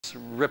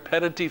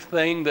repetitive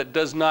thing that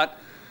does not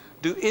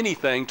do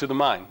anything to the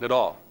mind at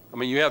all. I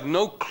mean, you have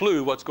no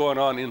clue what's going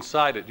on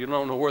inside it. You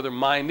don't know where their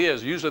mind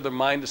is. Usually their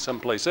mind is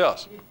someplace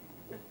else.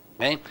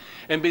 Okay?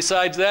 And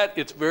besides that,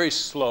 it's very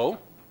slow.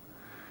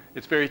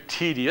 It's very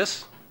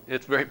tedious.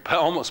 It's very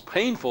almost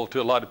painful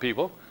to a lot of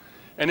people.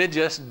 And it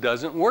just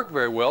doesn't work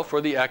very well for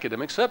the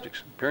academic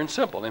subjects, pure and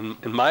simple, in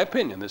my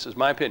opinion. This is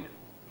my opinion.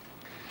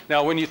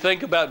 Now, when you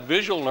think about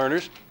visual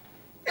learners,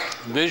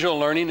 visual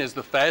learning is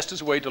the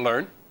fastest way to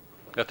learn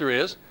that there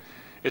is.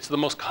 It's the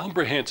most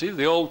comprehensive.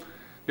 The old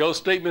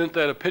statement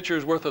that a picture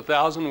is worth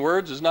 1,000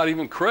 words is not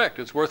even correct.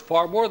 It's worth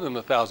far more than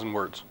 1,000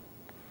 words.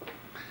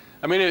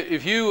 I mean,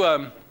 if you,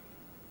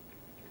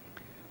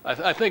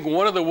 I think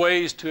one of the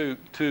ways to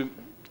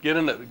get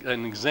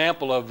an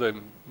example of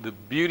the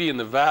beauty and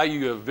the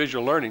value of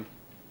visual learning,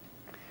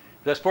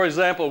 that's, for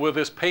example, with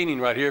this painting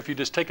right here. If you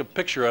just take a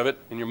picture of it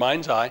in your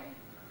mind's eye,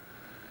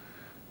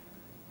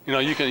 you know,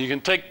 you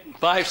can take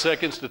 5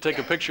 seconds to take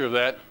a picture of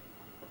that,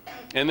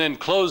 and then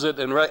close it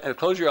and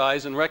close your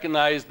eyes and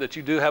recognize that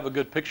you do have a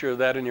good picture of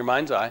that in your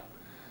mind's eye.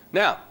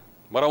 Now,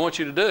 what I want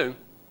you to do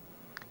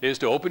is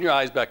to open your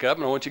eyes back up,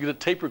 and I want you to get a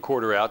tape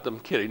recorder out. I'm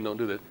kidding, don't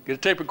do that. Get a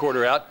tape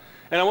recorder out,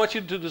 and I want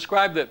you to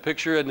describe that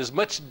picture in as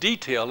much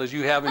detail as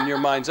you have in your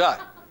mind's eye.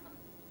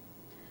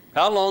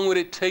 How long would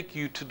it take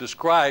you to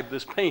describe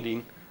this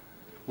painting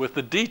with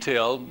the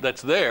detail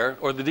that's there,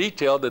 or the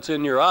detail that's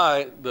in your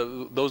eye,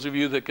 those of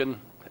you that can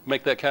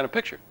make that kind of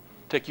picture?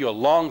 Take you a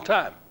long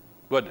time,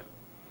 wouldn't it?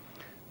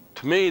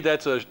 To me,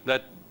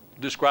 that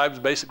describes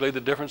basically the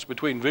difference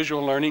between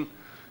visual learning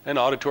and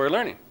auditory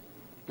learning.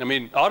 I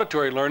mean,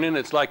 auditory learning,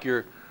 it's like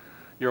your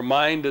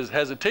mind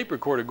has a tape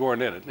recorder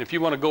going in it. If you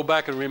want to go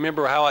back and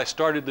remember how I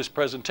started this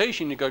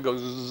presentation, you got to go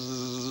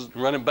zzz,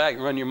 run it back,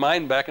 run your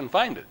mind back and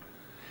find it.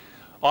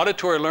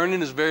 Auditory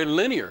learning is very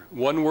linear,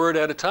 one word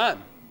at a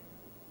time.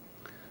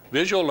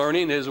 Visual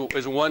learning is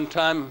a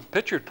one-time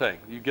picture thing.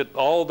 You get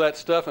all that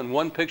stuff in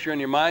one picture in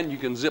your mind. You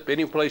can zip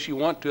any place you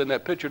want to in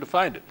that picture to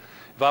find it.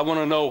 If I want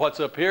to know what's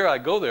up here, I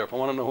go there. If I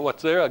want to know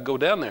what's there, I go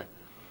down there.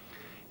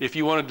 If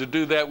you wanted to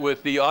do that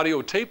with the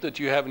audio tape that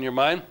you have in your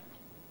mind,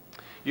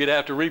 you'd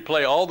have to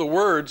replay all the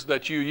words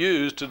that you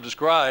used to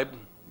describe,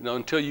 you know,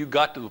 until you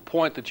got to the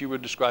point that you were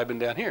describing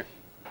down here.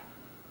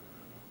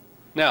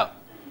 Now,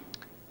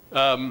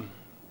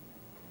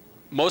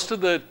 most of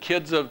the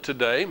kids of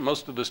today,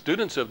 most of the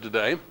students of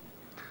today,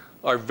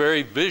 are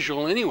very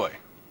visual anyway.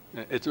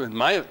 It's in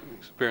my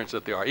experience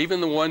that they are,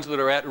 even the ones that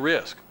are at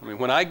risk. I mean,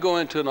 when I go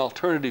into an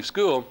alternative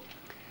school,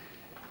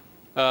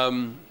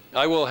 I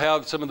will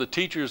have some of the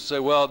teachers say,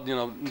 well, you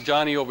know,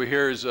 Johnny over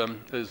here is a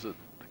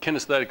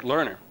kinesthetic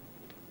learner.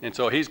 And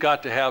so he's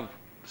got to have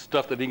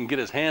stuff that he can get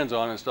his hands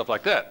on and stuff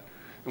like that.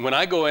 And when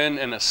I go in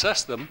and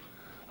assess them,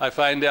 I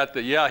find out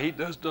that, yeah, he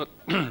does do,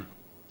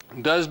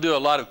 does do a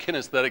lot of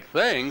kinesthetic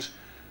things,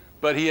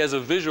 but he has a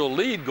visual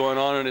lead going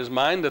on in his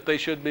mind that they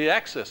should be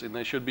accessing,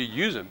 they should be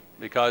using,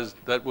 because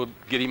that will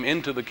get him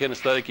into the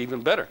kinesthetic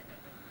even better.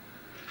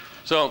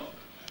 So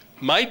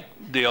my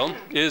deal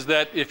is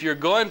that if you're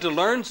going to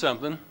learn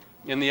something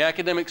in the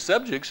academic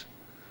subjects,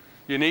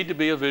 you need to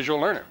be a visual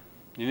learner.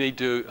 You need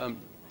to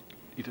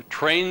either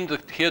train the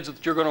kids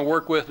that you're going to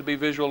work with to be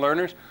visual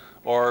learners,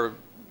 or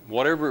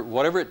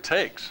whatever it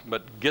takes,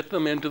 but get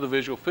them into the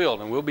visual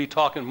field. And we'll be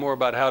talking more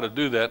about how to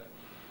do that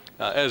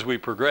as we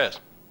progress.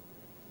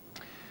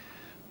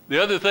 The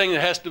other thing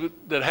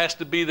that has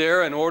to be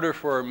there in order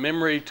for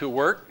memory to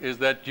work is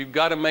that you've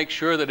got to make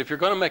sure that if you're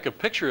going to make a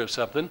picture of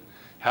something,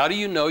 how do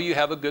you know you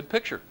have a good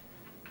picture?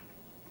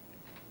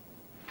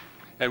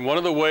 And one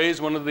of the ways,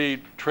 one of the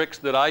tricks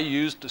that I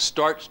use to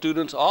start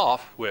students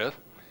off with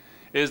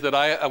is that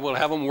I will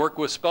have them work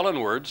with spelling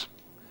words,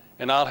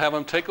 and I'll have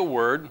them take a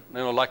word, you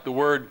know, like the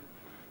word,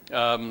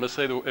 let's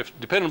say,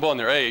 depending upon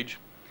their age,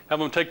 have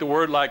them take the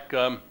word like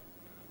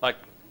let's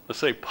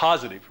say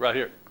positive right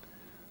here.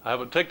 I have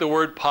them take the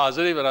word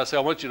positive, and I say, I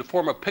want you to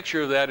form a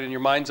picture of that in your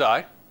mind's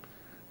eye.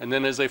 And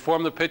then as they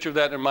form the picture of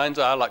that in their mind's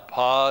eye, like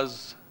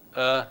positive,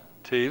 and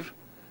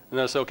then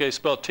I say, okay,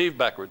 spell tive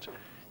backwards.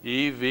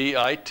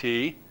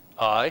 E-V-I-T-I-S-O-P.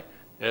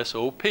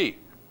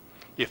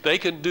 If they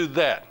can do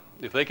that,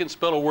 if they can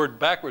spell a word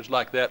backwards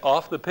like that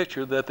off the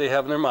picture that they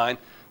have in their mind,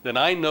 then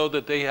I know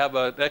that they have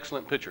an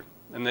excellent picture,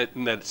 and that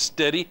it's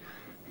steady,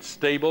 it's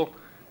stable,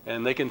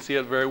 and they can see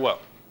it very well.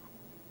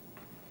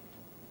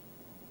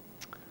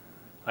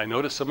 I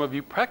notice some of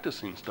you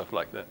practicing stuff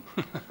like that.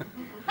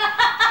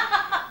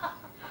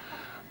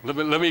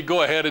 Let me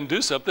go ahead and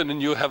do something,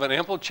 and you'll have an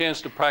ample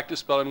chance to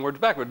practice spelling words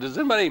backwards. Does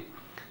anybody,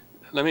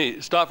 let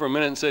me stop for a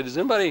minute and say, does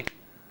anybody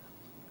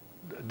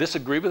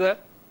disagree with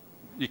that?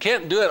 You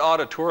can't do it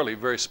auditorily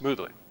very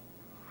smoothly.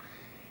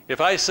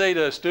 If I say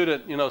to a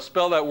student, you know,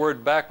 spell that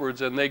word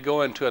backwards, and they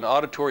go into an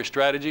auditory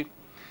strategy,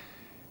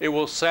 it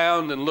will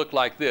sound and look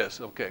like this.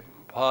 Okay,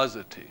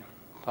 positive,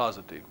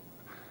 positive.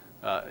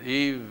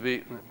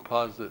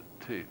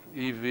 Positive,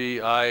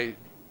 E-V-I-T,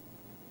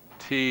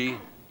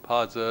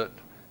 positive,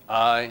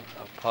 I,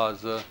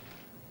 positive,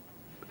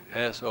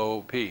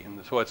 S-O-P.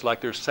 And so it's like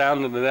they're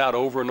sounding it out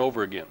over and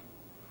over again.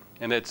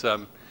 And it's,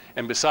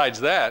 And besides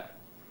that,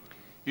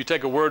 you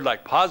take a word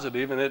like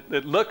positive and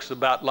it looks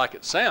about like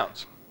it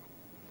sounds.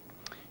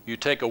 You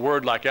take a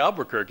word like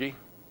Albuquerque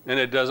and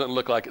it doesn't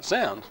look like it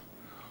sounds.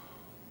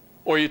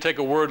 Or you take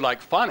a word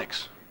like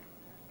phonics,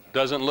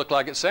 doesn't look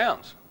like it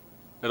sounds.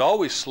 It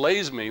always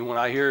slays me when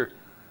I hear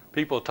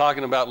people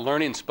talking about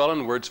learning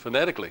spelling words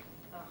phonetically.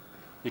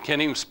 You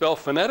can't even spell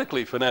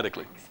phonetically.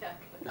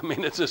 Exactly. I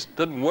mean, it just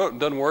doesn't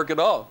work at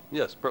all.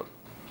 Yes, bro.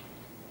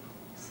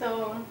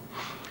 So,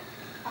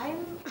 I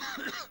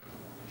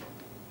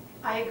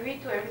agree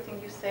to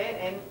everything you said,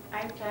 and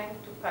I'm trying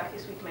to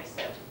practice with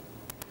myself.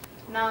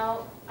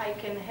 Now, I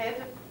can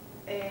have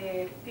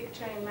a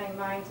picture in my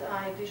mind's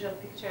eye, visual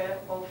picture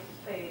of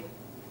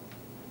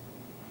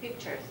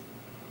pictures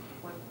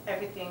with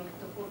everything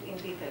to put in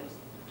details.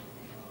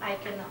 I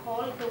can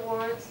hold the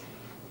words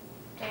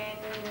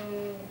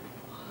and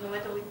no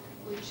matter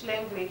which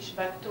language,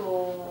 but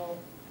to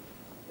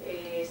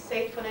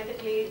say it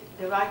phonetically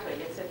the right way.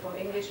 Let's say from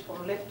English,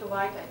 from left to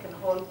right, I can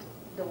hold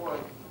the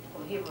word.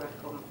 From Hebrew,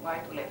 from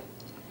right to left.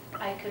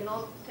 I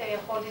cannot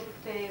hold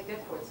it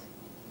backwards.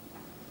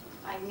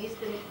 I miss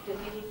the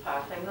middle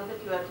part. I know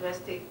that you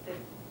addressed it in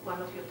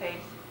one of your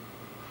tapes.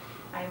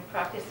 I am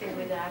practicing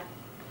with that.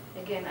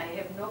 Again, I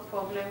have no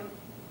problem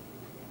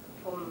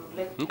from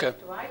left to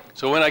right.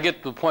 So when I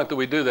get to the point that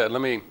we do that,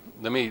 let me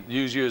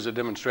use you as a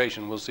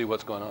demonstration. We'll see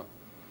what's going on.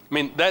 I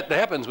mean, that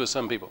happens with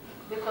some people.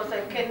 Because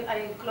I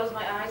close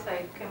my eyes,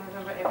 I can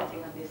remember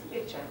everything on this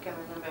picture. I can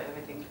remember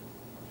everything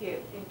here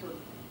into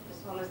the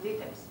smallest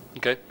details.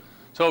 Okay.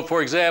 So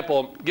for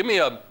example, give me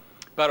about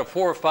a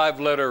 4 or 5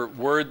 letter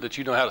word that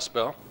you know how to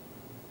spell.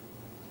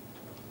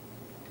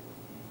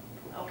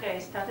 Okay, I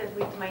started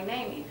with my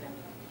name even.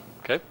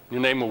 Okay,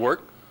 your name will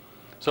work.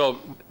 So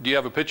do you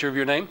have a picture of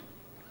your name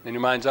in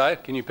your mind's eye?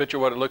 Can you picture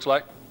what it looks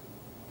like?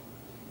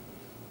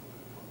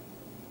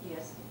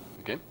 Yes.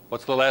 Okay,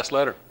 what's the last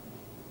letter?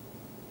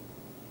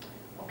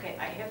 Okay,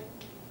 I have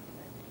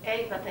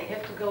A, but I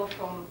have to go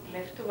from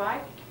left to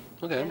right.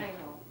 Okay. Then I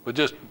know. But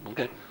just,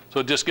 okay.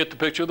 So just get the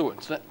picture of the word.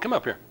 Come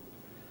up here.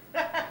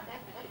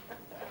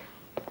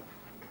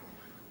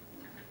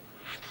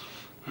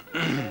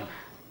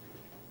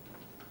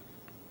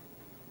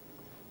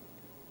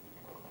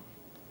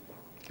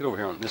 Get over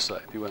here on this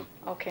side, if you will.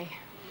 Okay.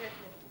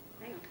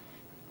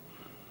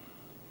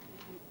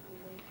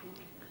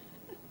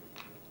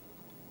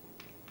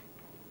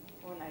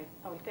 Well, I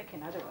will take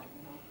another one,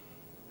 you know.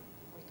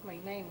 With my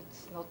name,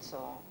 it's not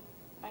so,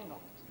 I know.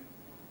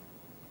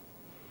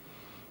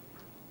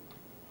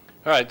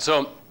 All right,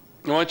 so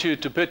I want you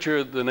to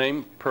picture the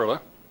name Perla.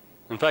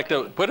 In fact,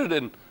 put it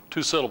in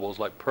 2 syllables,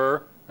 like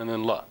per and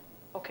then la.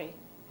 Okay.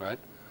 Right?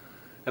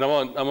 And I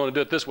want to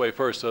do it this way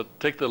first. So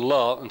take the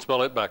la and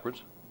spell it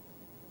backwards.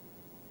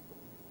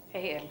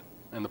 A-L.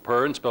 And the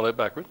per and spell it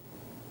backwards.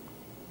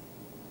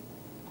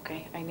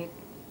 Okay, I need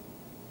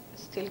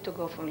still to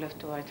go from left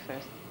to right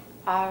first.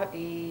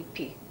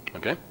 R-E-P.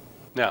 Okay.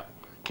 Now,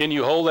 can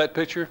you hold that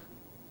picture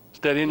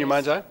steady in your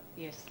mind's eye?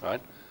 Yes. All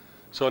right.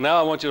 So now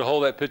I want you to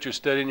hold that picture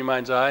steady in your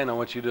mind's eye, and I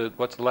want you to,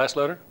 what's the last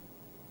letter?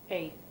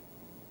 A.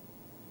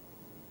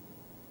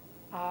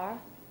 R.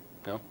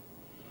 No.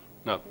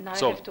 No. Now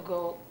So, I have to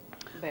go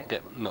back.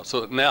 okay. No.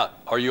 So now,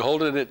 are you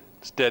holding it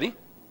steady?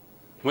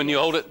 When you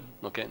hold it,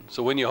 okay.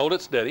 So when you hold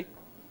it steady,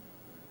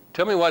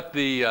 tell me what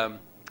the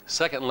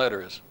second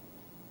letter is.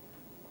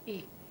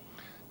 E.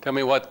 Tell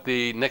me what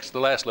the next to the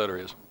last letter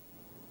is.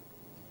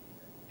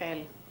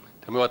 L.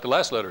 Tell me what the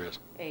last letter is.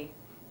 A.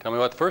 Tell me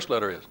what the first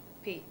letter is.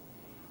 P.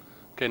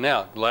 Okay,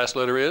 now, the last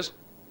letter is?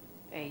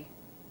 A.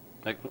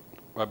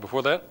 Right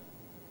before that?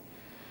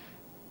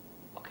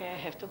 Okay, I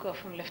have to go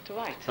from left to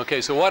right.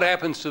 Okay, so what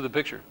happens to the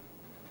picture?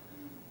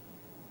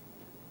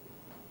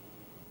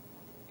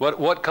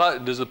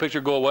 Does the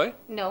picture go away?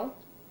 No.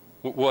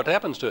 What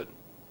happens to it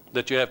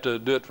that you have to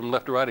do it from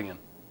left to right again?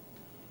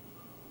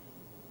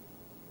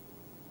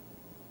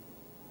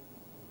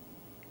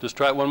 Just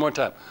try it one more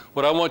time.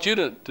 What I want you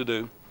to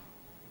do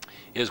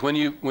is when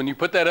you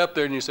put that up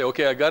there and you say,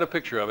 okay, I got a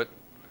picture of it,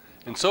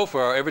 and so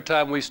far, every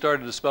time we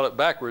started to spell it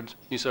backwards,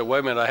 you said, wait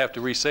a minute, I have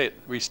to restate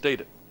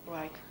it.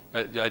 Right.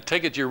 I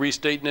take it you're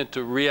restating it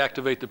to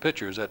reactivate the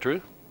picture. Is that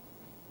true?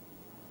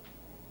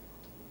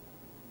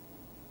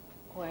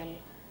 Well,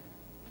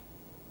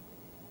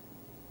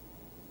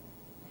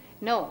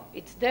 no,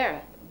 it's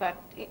there, but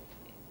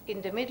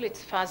in the middle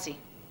it's fuzzy.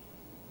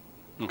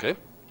 Okay.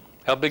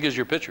 How big is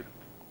your picture?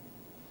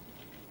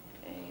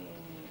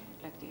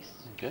 Like this.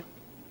 Okay.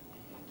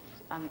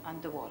 On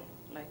the wall,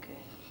 like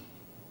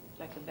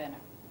a banner.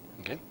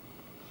 Okay.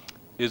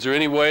 Is there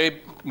any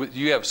way,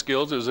 you have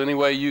skills, is there any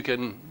way you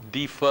can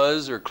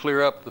defuzz or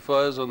clear up the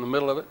fuzz on the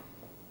middle of it?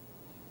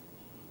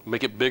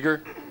 Make it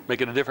bigger? Make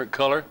it a different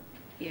color?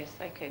 Yes,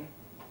 I can.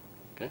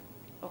 Okay.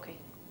 Okay.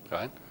 All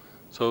right.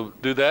 So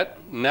do that.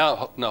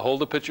 Now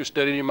hold the picture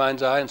steady in your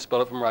mind's eye and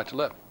spell it from right to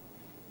left.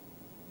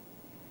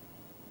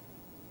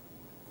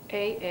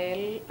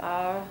 A-L-R-E-P.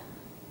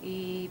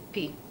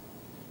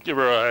 Give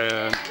her a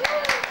hand.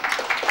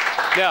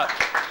 Now,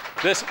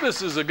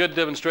 this is a good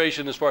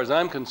demonstration as far as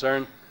I'm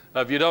concerned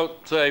If you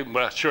don't say,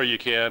 well, sure you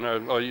can,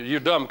 or you're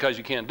dumb because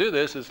you can't do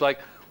this, it's like,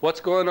 what's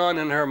going on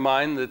in her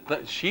mind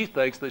that she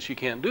thinks that she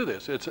can't do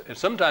this?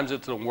 Sometimes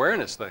it's an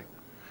awareness thing.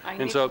 I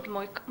needed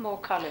more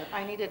color.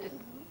 I needed it.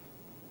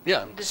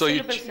 Yeah, The so you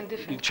syllables in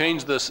different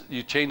change this,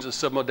 you change the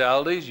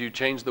submodalities, you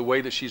change the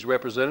way that she's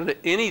represented.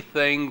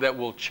 Anything that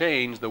will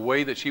change the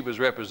way that she was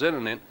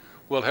representing it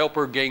will help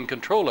her gain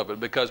control of it,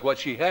 because what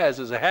she has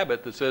is a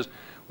habit that says,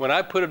 when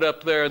I put it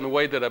up there in the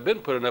way that I've been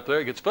putting it up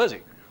there, it gets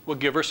fuzzy. We'll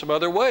give her some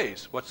other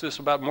ways. What's this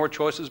about more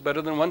choices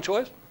better than one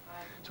choice?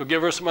 So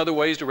give her some other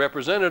ways to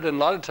represent it, and a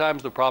lot of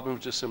times the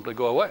problems just simply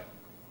go away.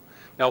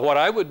 Now what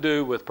I would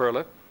do with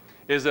Perla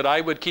is that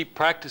I would keep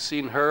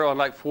practicing her on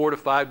like 4 to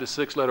 5 to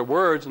 6 letter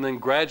words, and then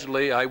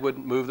gradually I would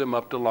move them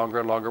up to longer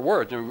and longer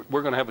words. And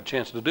we're going to have a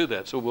chance to do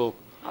that, so we'll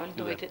I'll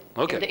do it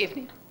okay. in the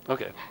evening.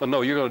 Okay. Well,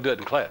 no, you're going to do it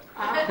in class.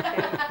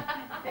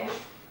 Okay.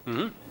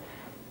 Mm-hmm.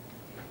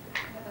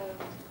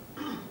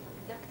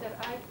 Doctor,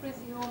 I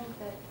presume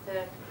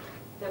that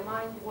the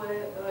mind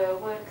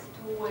works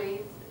two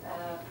ways,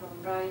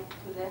 from right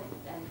to left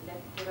and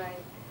left to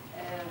right,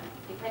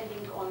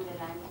 depending on the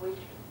language.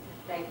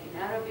 Like in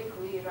Arabic,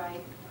 we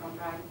write from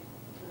right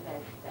to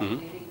left, and we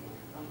read it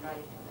from right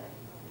to left.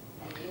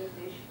 And in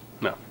English,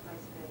 No.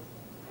 vice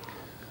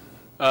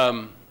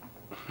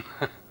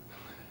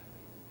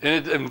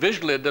versa. And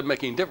visually, it doesn't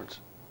make any difference.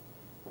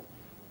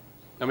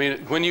 I mean,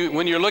 when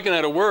you're looking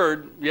at a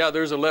word, yeah,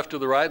 there's a left to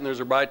the right and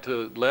there's a right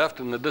to left,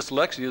 and the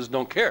dyslexias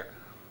don't care.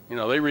 You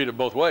know, they read it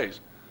both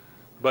ways.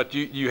 But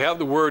you have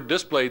the word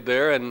displayed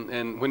there,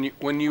 and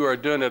when you are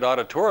doing it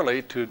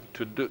auditorily,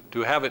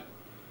 to have it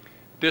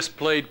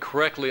displayed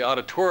correctly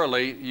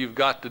auditorily, you've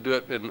got to do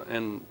it in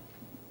the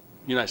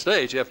United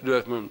States. You have to do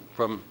it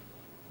from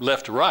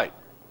left to right.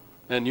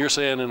 And you're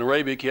saying in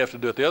Arabic, you have to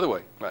do it the other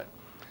way, right?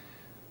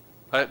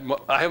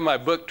 I have my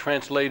book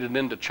translated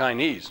into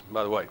Chinese,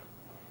 by the way.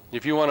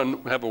 If you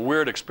want to have a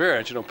weird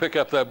experience, you know, pick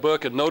up that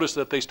book and notice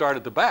that they start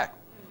at the back.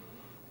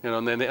 You know,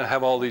 and then they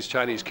have all these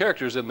Chinese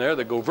characters in there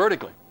that go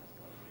vertically.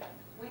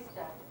 We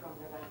start from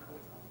the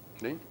backwards.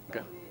 See?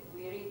 Okay.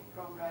 We read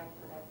from right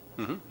to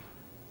left. Mm-hmm.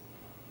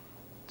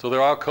 So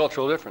there are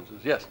cultural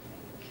differences, yes.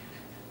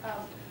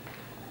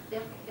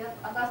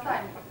 Unless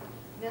I'm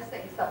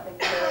missing something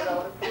here,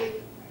 though,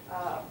 the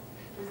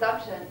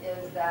presumption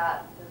is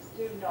that the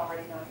student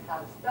already knows how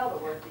to spell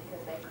the word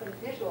because they couldn't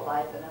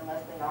visualize it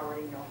unless they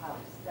already know how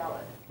to spell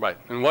it. Right.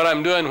 And what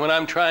I'm doing when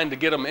I'm trying to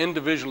get them into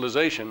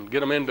visualization,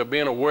 get them into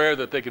being aware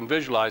that they can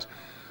visualize,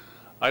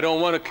 I don't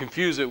want to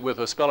confuse it with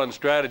a spelling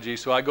strategy,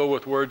 so I go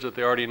with words that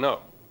they already know.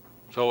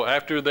 So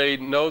after they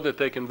know that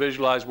they can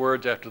visualize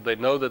words, after they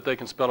know that they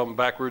can spell them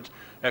backwards,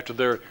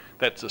 after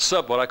that's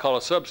what I call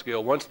a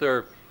sub-skill. Once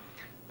they're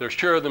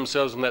sure of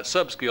themselves in that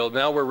sub-skill,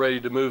 now we're ready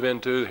to move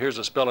into, here's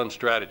a spelling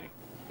strategy.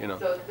 You know.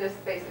 So this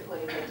basically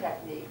is a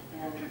technique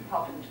in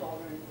helping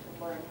children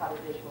to learn how to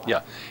visualize.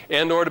 Yeah,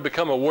 and or to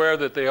become aware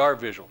that they are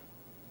visual.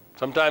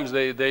 Sometimes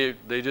they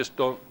just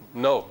don't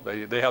know.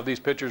 They have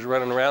these pictures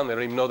running around, they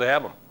don't even know they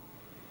have them.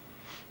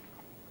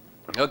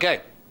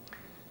 Okay,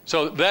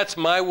 so that's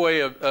my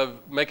way of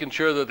making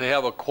sure that they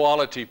have a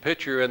quality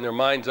picture in their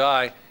mind's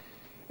eye.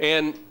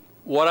 And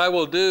what I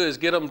will do is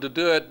get them to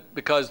do it,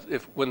 because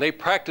when they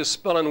practice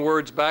spelling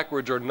words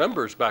backwards or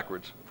numbers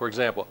backwards, for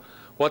example,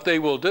 what they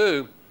will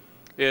do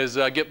is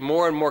get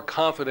more and more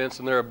confidence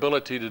in their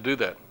ability to do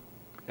that.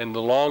 And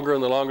the longer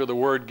the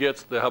word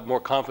gets, they'll have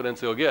more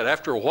confidence they'll get.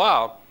 After a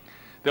while,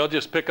 they'll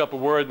just pick up a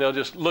word, and they'll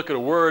just look at a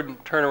word,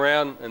 and turn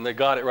around, and they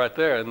got it right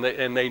there.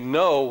 And they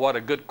know what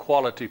a good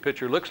quality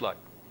picture looks like.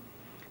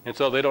 And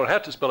so they don't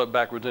have to spell it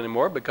backwards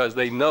anymore, because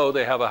they know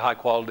they have a high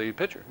quality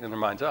picture in their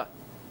mind's eye.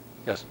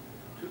 Yes?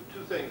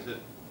 Two things that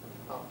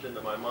popped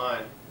into my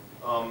mind.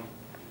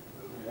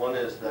 One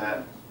is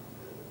that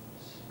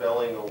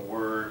spelling a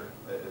word,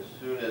 as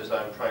soon as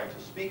I'm trying to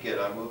speak it,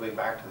 I'm moving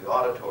back to the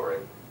auditory,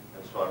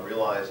 and so I'm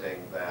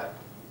realizing that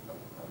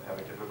I'm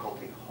having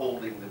difficulty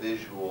holding the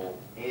visual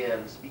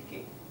and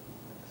speaking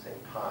at the same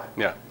time.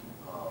 Yeah.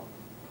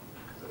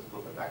 Because it's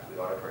moving back to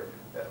the auditory.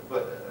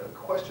 But a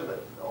question that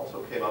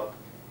also came up,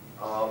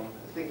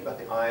 thinking about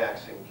the eye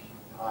accessing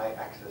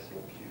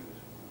cues.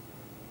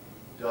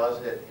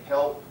 Does it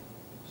help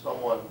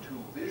someone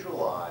to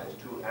visualize,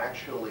 to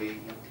actually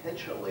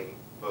intentionally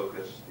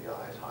focus the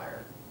eyes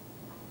higher?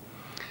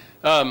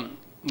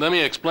 Let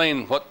me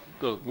explain what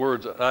the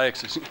words eye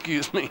accessing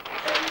cues mean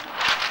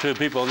to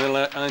people, and then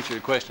I'll answer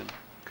your question.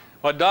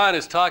 What Don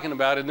is talking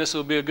about, and this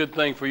will be a good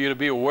thing for you to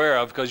be aware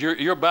of, because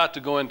you're about to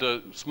go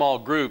into small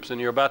groups and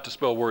you're about to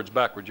spell words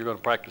backwards. You're going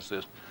to practice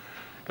this.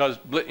 Because,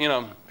 you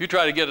know, if you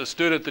try to get a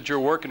student that you're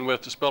working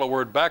with to spell a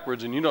word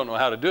backwards and you don't know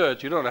how to do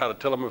it, you don't know how to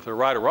tell them if they're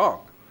right or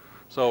wrong.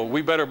 So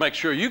we better make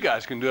sure you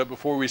guys can do it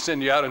before we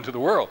send you out into the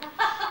world.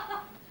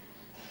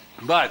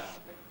 But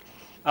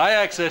eye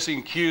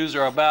accessing cues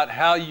are about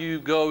how you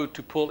go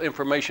to pull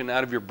information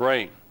out of your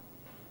brain.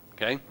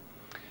 Okay?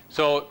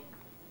 So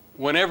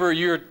whenever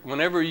you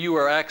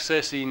are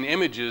accessing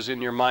images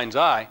in your mind's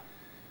eye,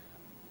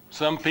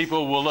 some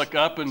people will look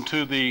up and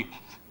to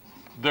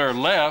their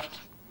left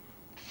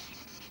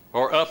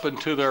or up and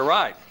to their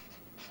right.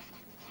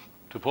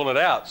 to pull it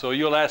out. So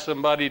you'll ask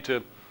somebody to,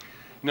 you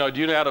know,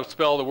 do you know how to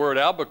spell the word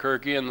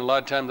Albuquerque? And a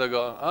lot of times they'll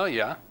go, oh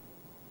yeah.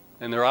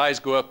 And their eyes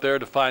go up there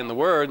to find the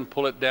word and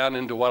pull it down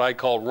into what I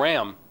call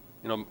RAM,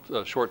 you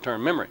know,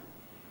 short-term memory.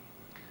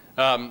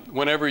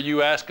 Whenever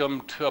you ask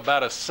them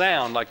about a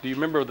sound, like, do you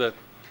remember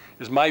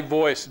is my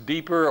voice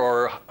deeper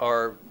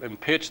or in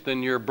pitch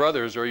than your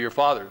brother's or your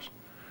father's?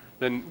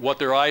 Then what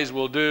their eyes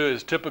will do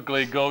is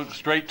typically go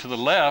straight to the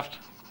left.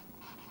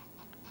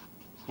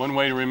 One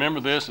way to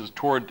remember this is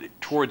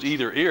towards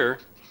either ear,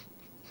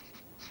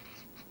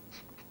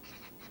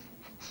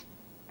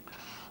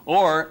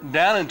 or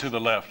down and to the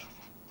left.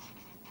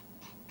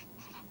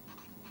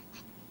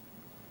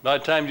 A lot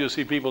of times you'll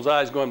see people's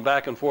eyes going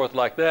back and forth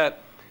like that,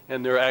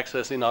 and they're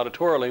accessing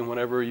auditorily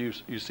whenever you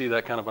see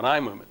that kind of an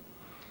eye movement.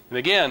 And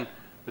again,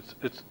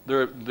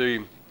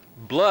 the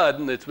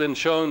blood, it's been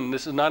shown,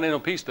 this is not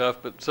NLP stuff,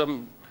 but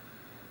some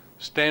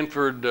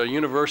Stanford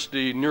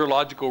University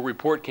neurological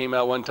report came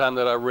out one time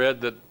that I read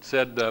that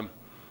said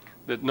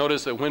that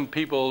noticed that when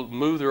people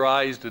move their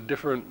eyes to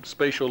different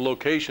spatial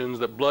locations,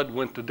 that blood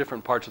went to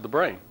different parts of the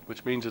brain,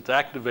 which means it's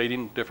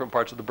activating different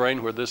parts of the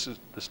brain where this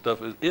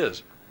stuff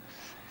is.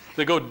 If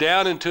they go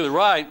down and to the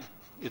right,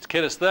 it's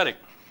kinesthetic.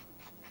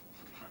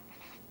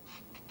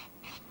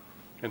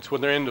 It's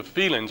when they're into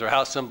feelings or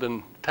how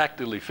something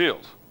tactilely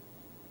feels.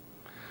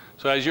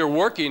 So as you're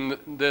working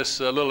this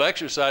little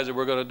exercise that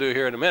we're going to do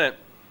here in a minute,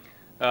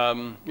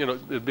 you know,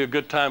 it'd be a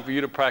good time for you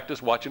to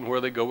practice watching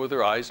where they go with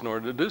their eyes in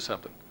order to do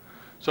something.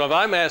 So if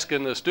I'm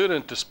asking the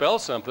student to spell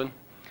something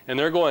and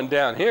they're going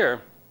down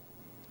here,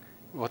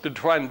 what they're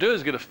trying to do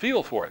is get a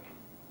feel for it.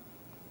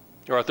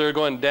 Or if they're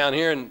going down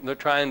here and they're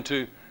trying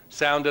to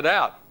sound it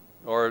out,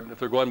 or if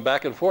they're going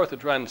back and forth, they're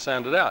trying to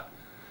sound it out.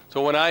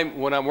 So when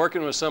I'm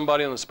working with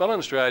somebody on the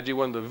spelling strategy,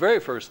 one of the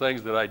very first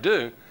things that I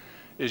do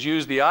is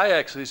use the eye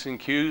accessing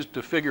cues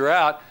to figure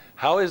out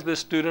how is this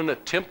student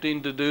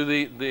attempting to do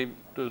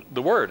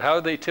the word? How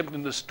are they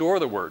attempting to store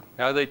the word?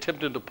 How are they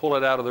attempting to pull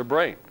it out of their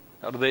brain?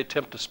 How do they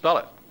attempt to spell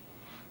it?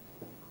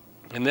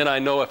 And then I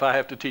know if I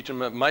have to teach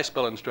them my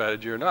spelling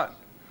strategy or not.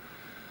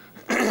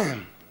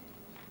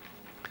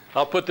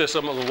 I'll put this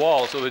up on the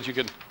wall so that you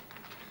can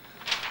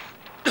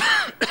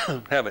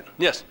have it.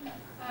 Yes?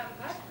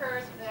 I've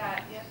heard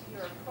that if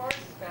you're a poor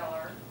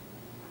speller,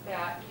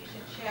 that you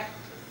should check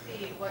to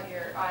see what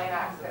your eye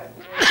access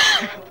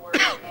is for the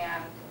word.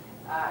 And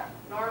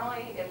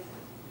normally,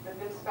 the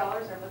good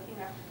spellers are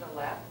looking up to the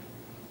left.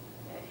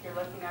 And if you're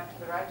looking up to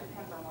the right,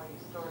 depends on where you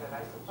stored it,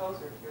 I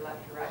suppose, or if you're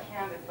left or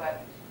right-handed.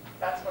 But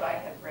that's what I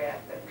had read,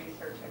 that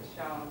research had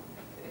shown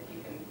that if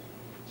you can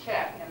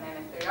check, and then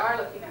if they are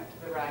looking up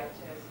to the right,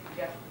 to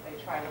suggest that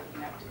they try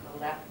looking up to the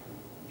left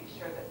and be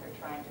sure that they're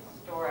trying to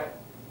store it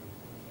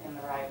in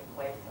the right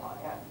place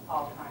at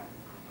all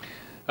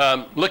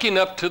times. Looking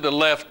up to the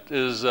left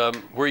is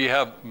where you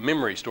have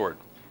memory stored.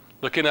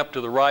 Looking up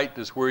to the right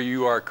is where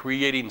you are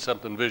creating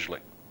something visually.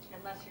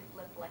 Unless you're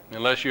flipped like me.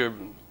 Unless you're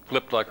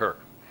flipped like her.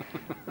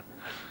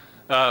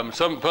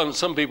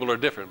 Some people are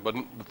different, but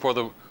for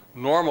the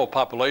normal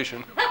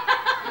population,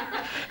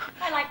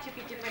 I like to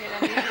be different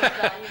and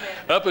unusual.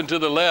 up and to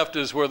the left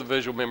is where the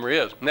visual memory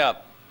is. Now,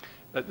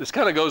 this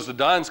kind of goes to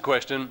Don's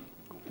question.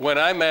 When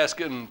I'm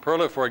asking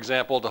Perla, for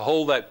example, to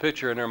hold that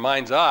picture in her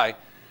mind's eye,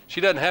 she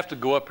doesn't have to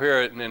go up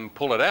here and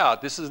pull it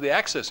out. This is the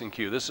accessing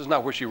cue. This is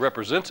not where she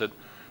represents it.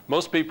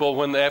 Most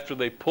people, after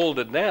they pulled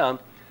it down,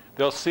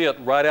 they'll see it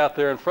right out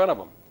there in front of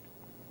them.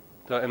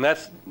 So, and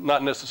that's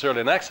not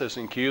necessarily an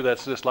accessing cue.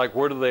 That's just like,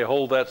 where do they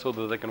hold that so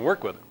that they can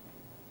work with it?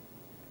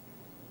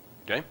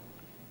 Okay?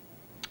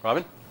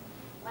 Robin?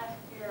 Last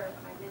year,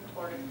 I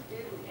mentored a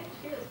student, and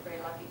she was very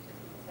lucky just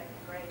in the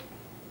second grade.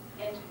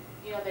 And,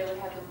 you know, they would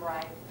have them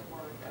write the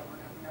words over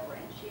and over and over,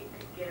 and she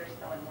could get her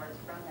spelling words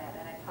from that.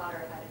 And I taught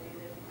her how to do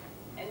this.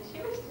 And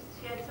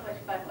she had so much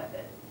fun with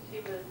it. She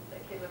was a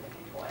kid with a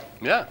new toy.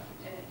 Yeah.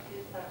 And she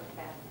just thought it was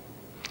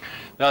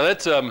fascinating. Now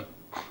that's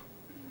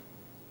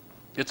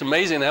it's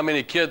amazing how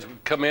many kids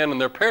come in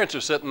and their parents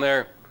are sitting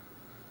there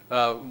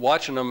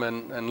watching them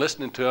and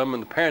listening to them,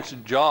 and the parents'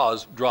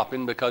 jaws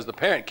dropping because the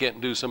parent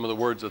can't do some of the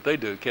words that they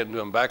do, can't do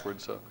them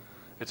backwards. So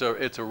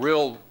it's a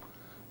real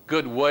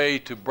good way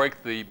to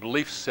break the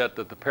belief set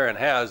that the parent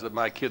has that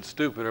my kid's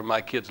stupid or my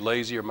kid's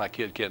lazy or my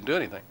kid can't do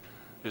anything,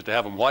 is to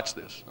have them watch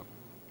this. So.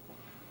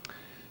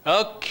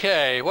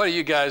 Okay, what do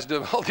you guys do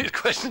with all these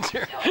questions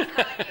here?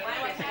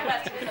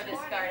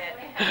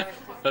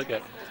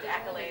 Okay.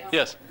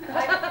 Yes.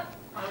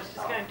 I was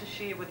just going to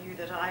share with you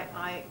that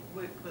I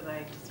worked with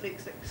a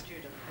dyslexic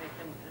student back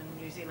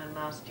in New Zealand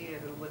last year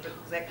who with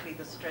exactly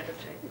this strategy.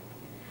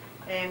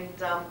 And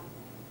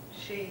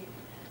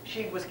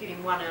she was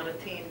getting 1 out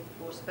of 10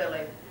 for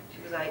spelling.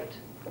 She was 8.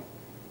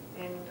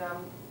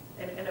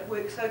 And it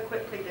worked so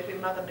quickly that her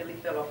mother nearly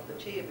fell off the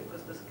chair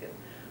because this kid,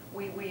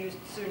 we used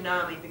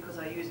tsunami because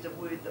I used a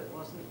word that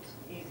wasn't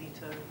easy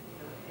to, and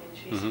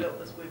she spelled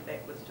this word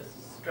backwards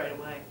just straight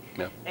away.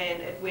 Yeah.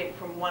 And it went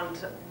from 1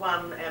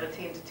 out of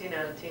 10 to 10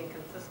 out of 10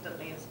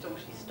 consistently until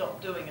she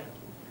stopped doing it.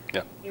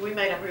 Yeah. We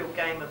made a real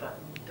game of it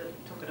and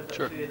took it a bit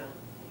further. Yeah.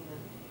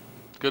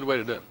 Good way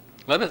to do it.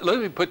 let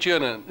me put you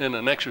in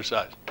an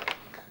exercise.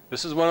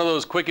 This is one of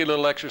those quickie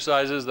little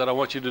exercises that I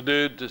want you to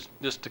do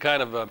just to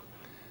kind of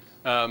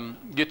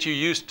get you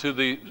used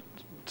to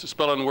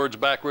spelling words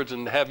backwards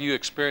and have you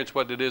experience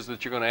what it is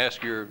that you're going to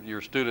ask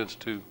your students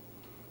to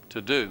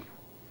do.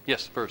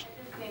 Yes, first. I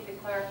just need to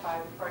clarify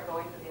before I go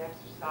into the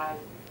exercise.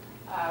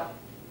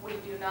 We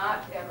do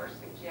not ever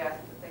suggest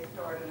that they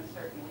store it in a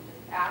certain, we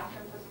just ask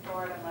them to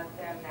store it and let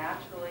them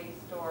naturally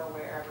store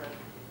wherever,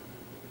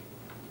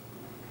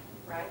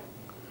 right?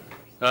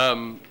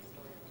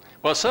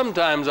 Well,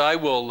 sometimes I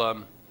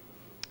will,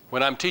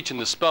 when I'm teaching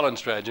the spelling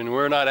strategy, and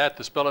we're not at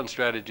the spelling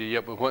strategy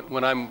yet, but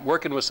when I'm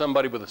working with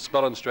somebody with a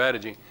spelling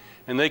strategy,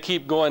 and they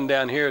keep going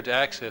down here to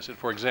access it,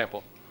 for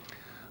example,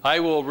 I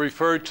will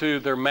refer to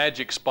their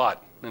magic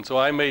spot. And so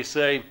I may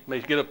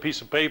get a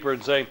piece of paper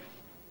and say,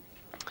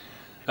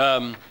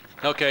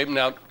 okay,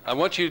 now I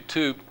want you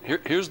to,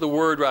 here's the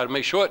word right, I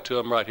may show it to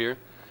them right here.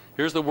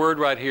 Here's the word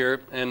right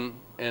here, and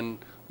I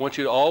want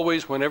you to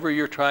always, whenever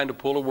you're trying to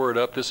pull a word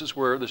up, this is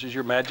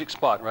your magic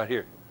spot right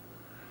here.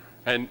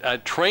 And I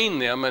train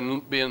them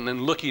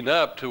and looking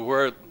up to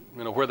where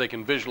they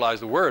can visualize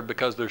the word,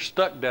 because they're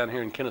stuck down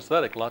here in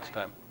kinesthetic lots of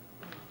time.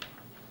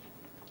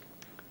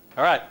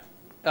 All right,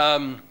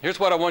 here's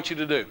what I want you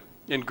to do.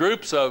 In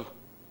groups of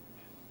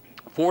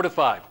 4 to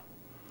 5,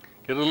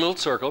 get a little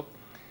circle.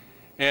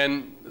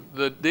 And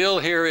the deal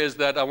here is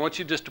that I want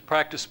you just to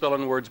practice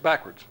spelling words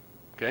backwards,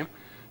 okay?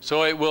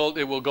 So it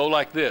will go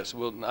like this.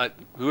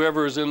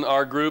 Whoever is in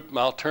our group,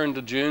 I'll turn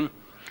to June,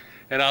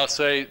 and I'll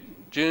say,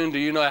 June, do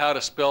you know how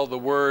to spell the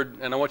word?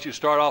 And I want you to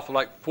start off with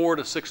like 4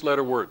 to 6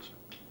 letter words,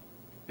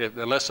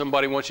 unless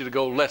somebody wants you to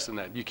go less than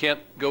that. You can't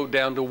go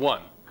down to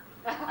 1,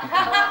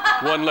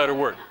 1 letter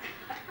word.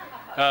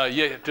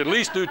 You have to at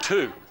least do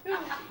 2.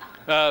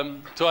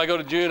 So I go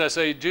to June, I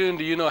say, June,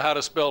 do you know how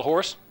to spell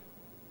horse?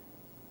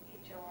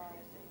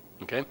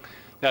 H-O-R-S-E. Okay.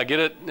 Now get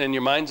it in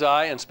your mind's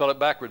eye and spell it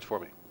backwards for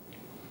me.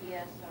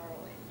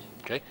 E-S-R-O-H.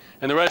 Okay.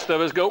 And the rest of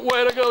us go,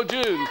 way to go,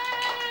 June.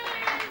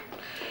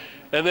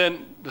 And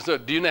then, so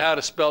do you know how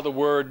to spell the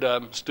word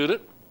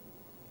student?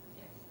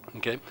 Yes.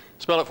 Okay.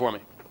 Spell it for me.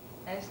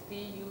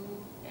 S-T-U-D-E-N-T.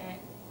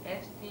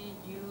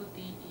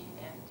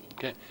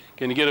 Okay.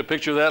 Can you get a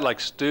picture of that,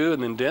 like stew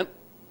and then dent?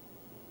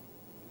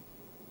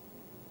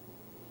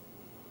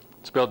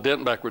 Spell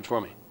dent backwards for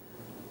me.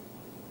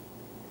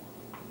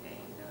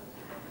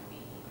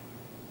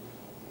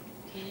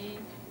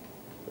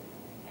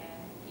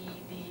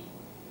 A-W-T-N-E-D.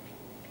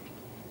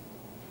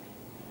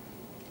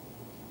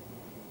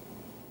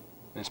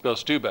 And spell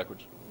stew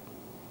backwards.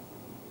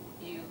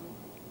 U-E-S.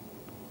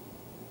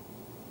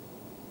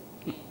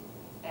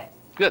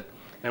 Good.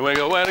 And we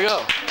go, way to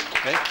go.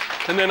 Okay.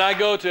 And then I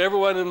go to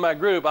everyone in my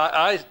group.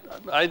 I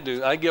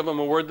give them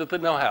a word that they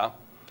know how.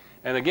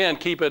 And again,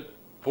 keep it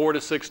 4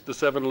 to 6 to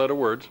 7 letter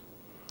words.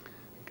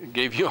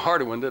 Gave you a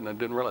harder one, didn't I?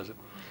 Didn't realize it.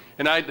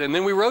 And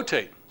then we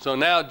rotate. So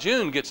now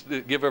June gets to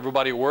give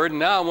everybody a word, and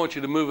now I want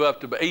you to move up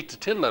to 8 to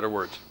 10 letter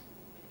words.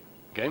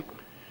 Okay?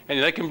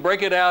 And they can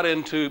break it out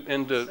into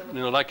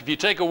like if you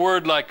take a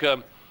word like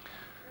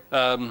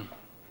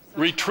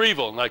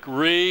retrieval, like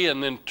re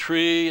and then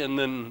tree and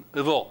then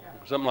evil,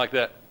 something like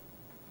that.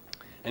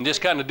 And just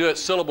kind of do it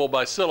syllable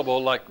by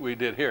syllable like we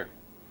did here.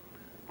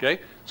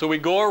 Okay? So we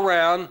go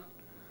around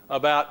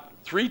about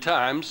 3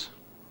 times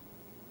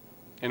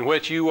in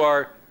which you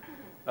are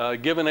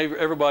giving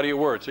everybody a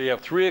word. So you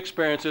have 3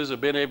 experiences of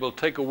being able to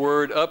take a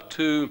word up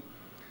to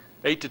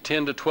 8 to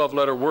 10 to 12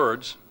 letter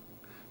words.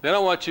 Then I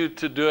want you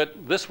to do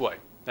it this way.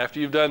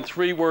 After you've done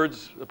 3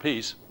 words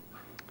apiece,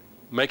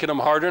 making them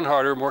harder and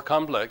harder, more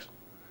complex,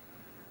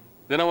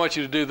 then I want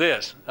you to do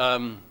this.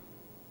 I'm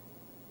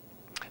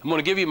going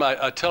to give you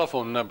a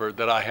telephone number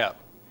that I have.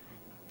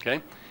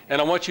 Okay?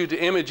 And I want you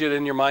to image it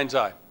in your mind's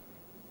eye.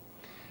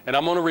 And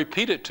I'm going to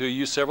repeat it to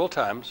you several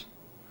times.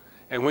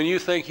 And when you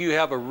think you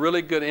have a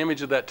really good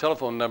image of that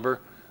telephone number,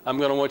 I'm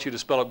going to want you to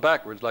spell it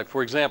backwards. Like,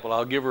 for example,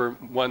 I'll give her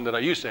one that I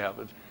used to have.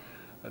 It's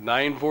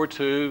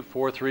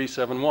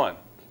 942-4371.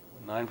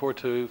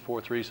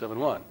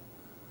 942-4371.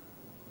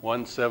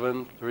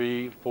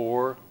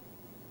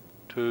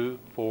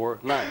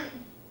 1734249.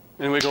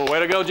 And we go, way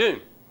to go, June.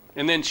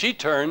 And then she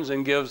turns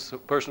and gives the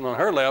person on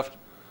her left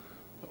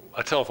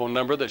a telephone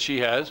number that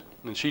she has.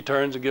 And she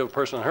turns and gives the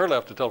person on her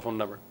left a telephone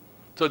number.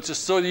 So it's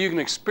just so that you can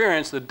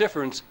experience the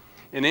difference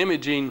in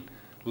imaging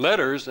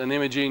letters and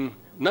imaging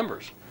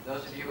numbers.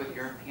 Those of you with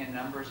European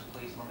numbers,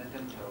 please limit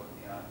them to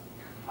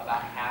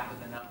about half of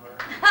the number.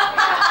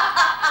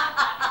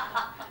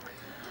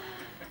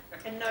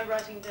 And no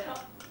writing down.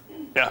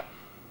 Yeah.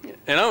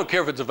 And I don't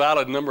care if it's a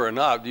valid number or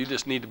not. You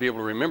just need to be able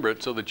to remember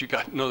it so that you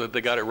know that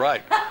they got it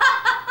right.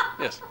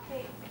 Yes.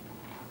 Okay.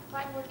 If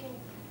I'm working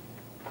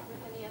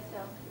with an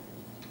ESL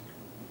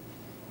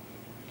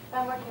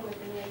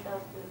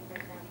student, for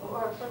example,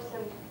 or a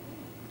person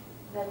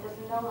that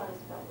doesn't know how to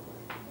spell the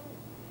word,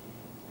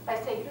 if I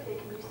say, does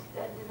it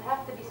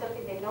have to be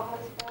something they know how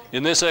to spell?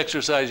 In this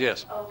exercise,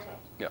 yes. Okay.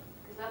 Yeah.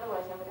 Because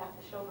otherwise I would have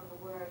to show them the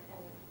word.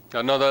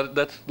 And No,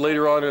 that's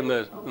later on in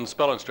the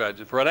spelling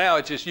strategy. For now,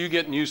 it's just you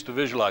getting used to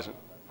visualizing.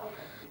 okay.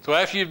 So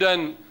after you've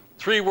done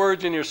 3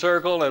 words in your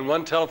circle and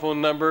 1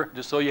 telephone number,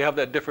 just so you have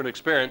that different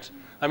experience.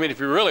 I mean, if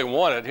you really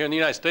want it, here in the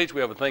United States,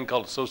 we have a thing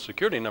called a Social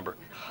Security number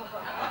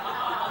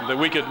that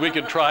we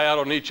could try out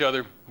on each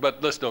other,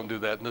 but let's don't do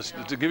that. Let's,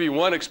 to give you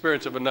 1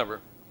 experience of a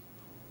number.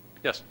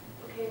 Yes?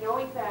 Okay,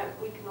 knowing that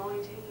we can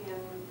only take in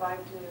 5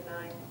 to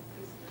 9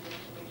 pieces of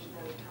information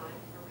at a time,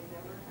 or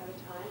remember at a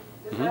time,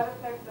 does that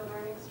affect the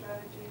learning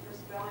strategy for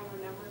spelling or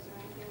numbers or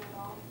anything at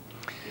all?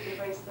 Either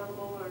by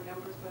syllable or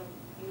numbers by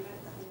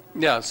units?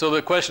 Yeah, so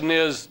the question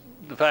is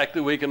the fact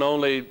that we can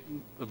only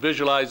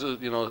visualize,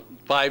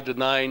 5 to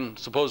 9,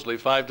 supposedly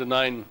 5 to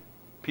 9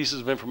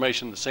 pieces of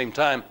information at the same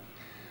time.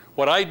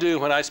 What I do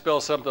when I spell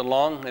something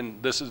long,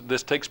 and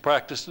this takes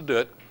practice to do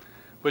it,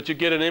 but you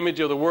get an image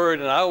of the word,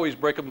 and I always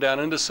break them down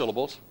into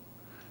syllables.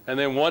 And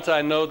then once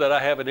I know that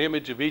I have an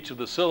image of each of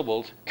the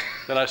syllables,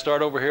 then I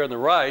start over here on the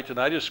right, and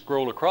I just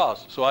scroll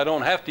across. So I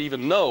don't have to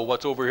even know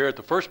what's over here at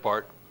the first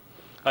part.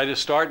 I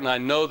just start, and I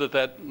know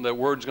that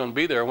word's going to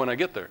be there when I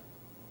get there.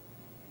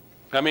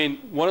 I mean,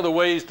 one of the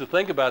ways to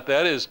think about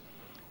that is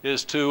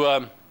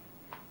to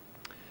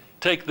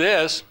take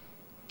this.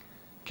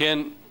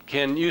 Can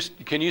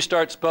you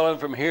start spelling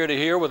from here to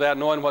here without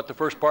knowing what the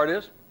first part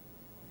is?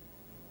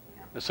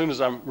 As soon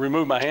as I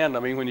remove my hand,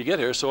 I mean when you get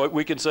here. So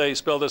we can say,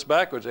 spell this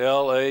backwards,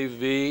 L-A-V-E-I-R-T-E-R.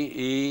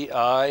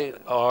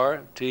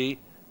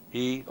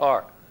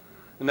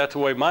 And that's the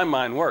way my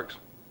mind works.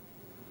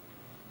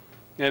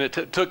 And it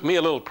took me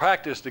a little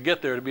practice to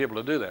get there to be able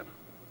to do that.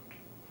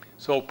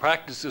 So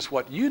practice is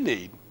what you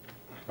need,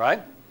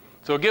 right?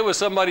 So get with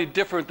somebody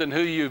different than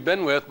who you've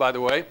been with, by the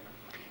way.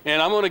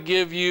 And I'm going to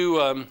give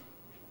you...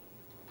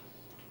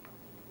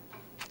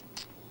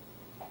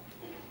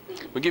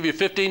 We'll give you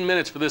 15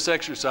 minutes for this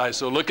exercise.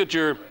 So look at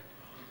your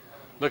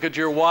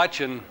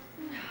watch and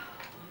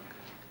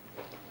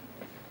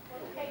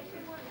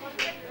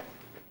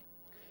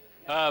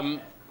I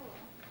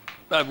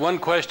have one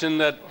question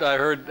that I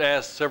heard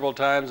asked several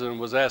times and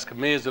was asked of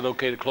me, is it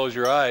okay to close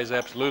your eyes?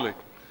 Absolutely.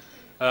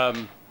 A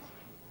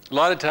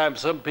lot of times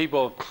some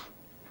people,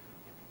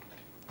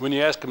 when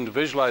you ask them to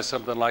visualize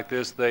something like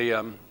this, they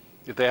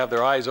if they have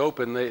their eyes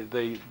open,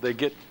 they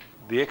get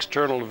the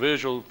external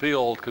visual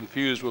field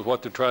confused with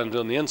what they're trying to do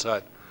on the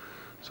inside.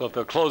 So if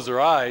they'll close their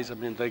eyes, I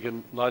mean,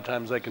 a lot of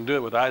times they can do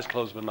it with eyes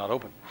closed but not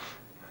open.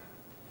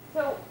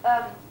 So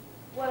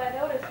what I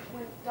noticed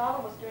when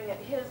Donald was doing it,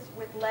 his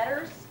with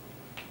letters,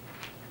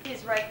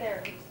 he's right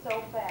there. He's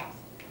so fast.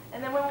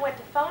 And then when we went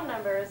to phone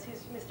numbers,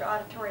 he's Mr.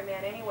 Auditory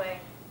Man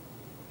anyway.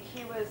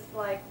 He was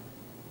like,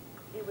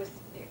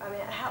 I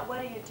mean,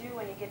 what do you do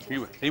when you get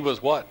to? He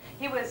was what?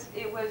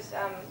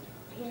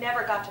 He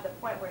never got to the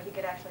point where he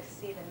could actually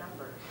see the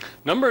numbers.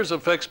 Numbers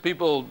affects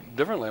people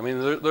differently. I mean,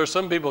 there are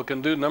some people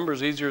can do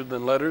numbers easier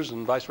than letters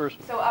and vice versa.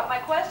 So my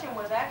question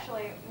was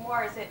actually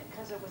more, is it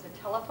because it was a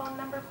telephone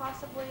number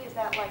possibly? Is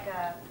that like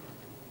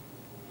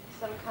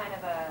some kind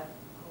of a,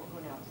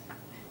 who knows?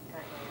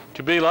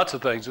 Could be lots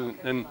of things.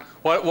 And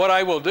what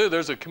I will do,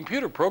 there's a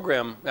computer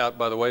program out,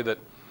 by the way,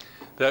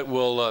 that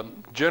will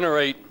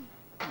generate,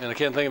 and I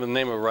can't think of the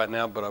name of it right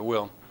now, but I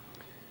will,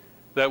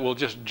 that will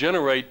just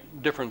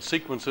generate different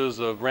sequences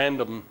of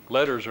random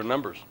letters or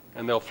numbers.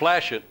 And they'll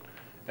flash it,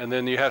 and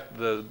then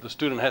the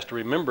student has to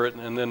remember it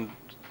and then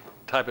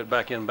type it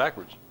back in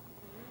backwards,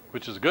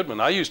 which is a good one.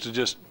 I used to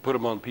just put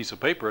them on a piece of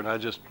paper, and I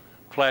just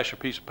flash a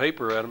piece of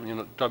paper at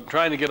them,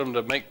 trying to get them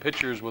to make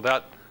pictures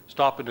without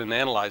stopping and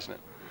analyzing it.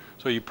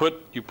 So you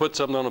put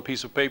something on a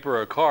piece of paper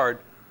or a card,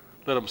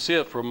 let them see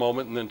it for a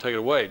moment, and then take it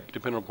away,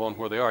 depending upon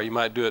where they are. You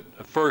might do it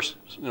at first,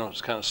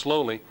 it's kind of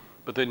slowly,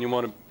 but then you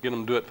want to get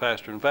them to do it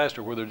faster and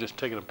faster, where they're just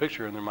taking a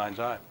picture in their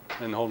mind's eye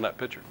and holding that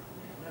picture.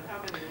 Now,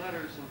 how many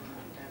letters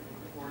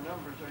or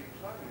numbers are you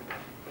talking about?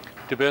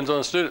 Depends on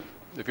the student.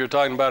 If you're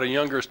talking about a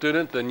younger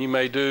student, then you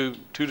may do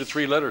 2 to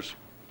 3 letters.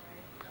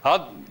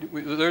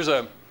 There's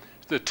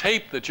the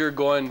tape that you're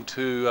going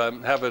to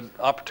have an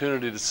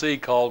opportunity to see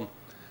called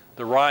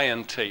the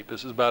Ryan tape.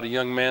 This is about a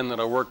young man that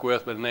I work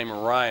with by the name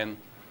of Ryan.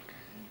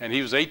 And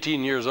he was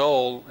 18 years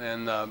old,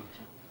 and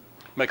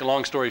make a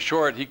long story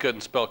short, he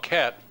couldn't spell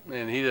cat,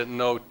 and he didn't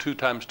know 2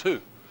 times 2.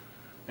 And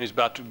he's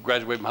about to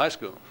graduate from high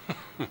school,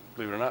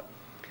 believe it or not.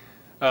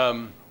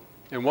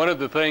 And one of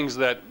the things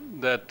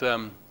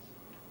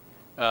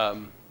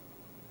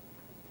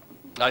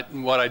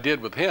what I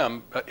did with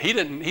him, he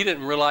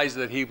didn't realize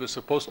that he was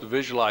supposed to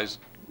visualize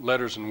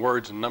letters and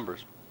words and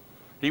numbers.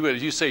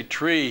 As you say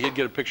tree, he'd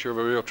get a picture of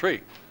a real tree.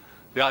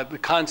 The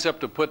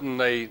concept of putting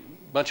a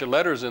bunch of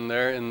letters in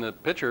there in the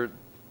picture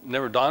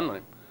never dawned on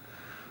him.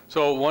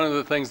 So one of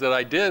the things that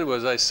I did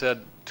was I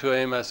said to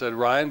him, I said,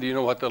 Ryan, do you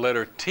know what the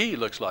letter T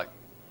looks like?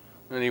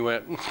 And he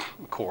went,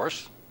 of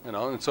course,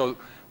 And so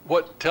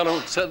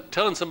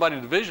telling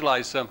somebody to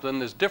visualize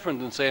something is different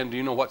than saying, do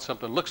you know what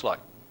something looks like?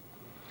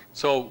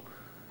 So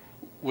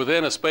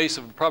within a space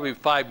of probably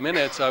 5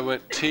 minutes, I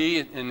went T,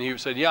 and he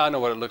said, yeah, I know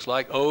what it looks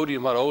like. O, do you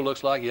know what O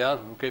looks like? Yeah,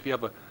 okay, if you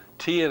have a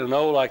T and an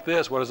O like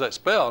this, what does that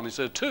spell? And he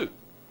said, 2.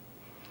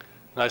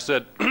 And I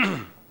said,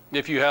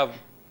 if you have,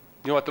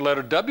 you know what the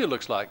letter W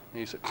looks like?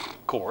 And he said,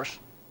 of course.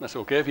 I said,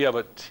 okay, if you have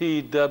a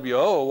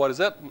T-W-O, what does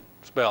that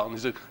spell? And he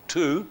said,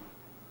 two.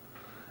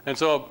 And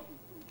so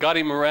got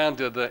him around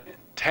to the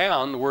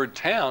town, the word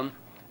town,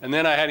 and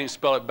then I had him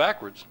spell it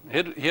backwards.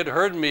 He had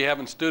heard me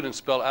having students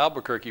spell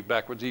Albuquerque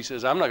backwards. He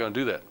says, I'm not going to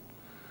do that.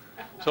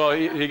 So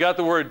he got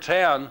the word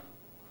town,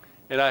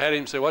 and I had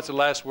him say, what's the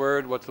last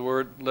word? What's the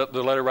word? The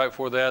letter right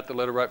before that, the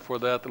letter right before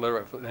that, the letter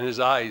right before that. And his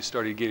eyes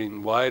started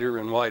getting wider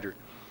and wider.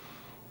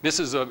 This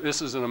is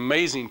an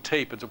amazing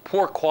tape. It's a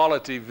poor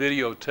quality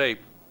video tape,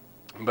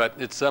 but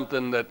it's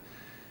something that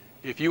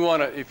if you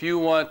want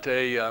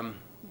an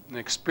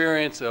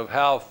experience of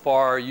how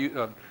far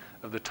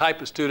of the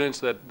type of students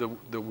that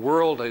the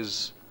world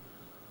has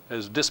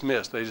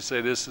dismissed. They just say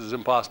this is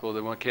impossible,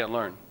 that one can't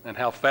learn, and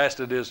how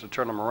fast it is to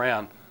turn them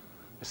around.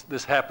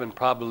 This happened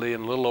probably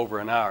in a little over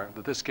an hour.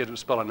 That this kid was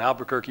spelling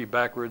Albuquerque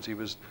backwards. He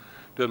was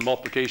doing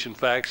multiplication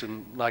facts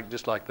and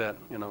just like that,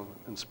 you know,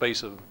 in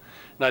space of.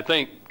 And I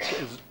think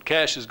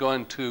Cash is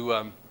going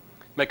to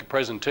make a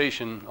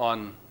presentation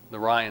on the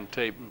Ryan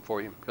tape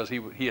for you because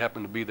he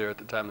happened to be there at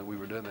the time that we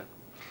were doing that.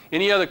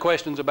 Any other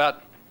questions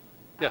about?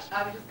 Yes.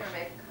 I was just going to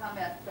make a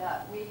comment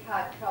that we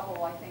had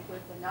trouble, I think,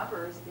 with the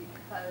numbers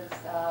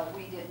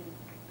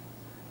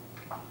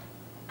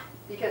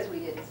because we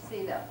didn't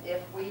see them.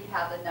 If we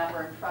had the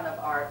number in front of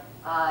our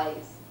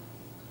eyes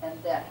and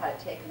then had it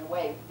taken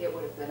away, it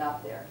would have been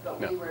up there. But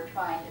we were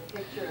trying to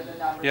picture the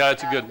numbers. Yeah,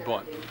 that's a good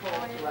point. Being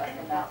told to us,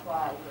 and that's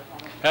why we were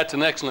having. That's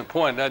an excellent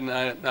point.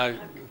 I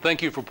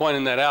thank you for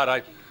pointing that out.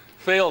 I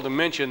failed to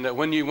mention that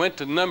when you went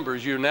to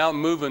numbers, you're now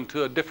moving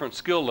to a different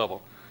skill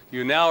level.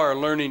 You now are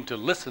learning to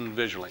listen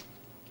visually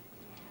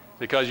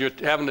because you're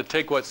having to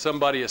take what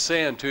somebody is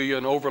saying to you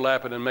and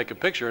overlap it and make a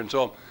picture. And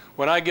so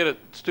when I get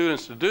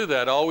students to do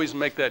that, I always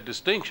make that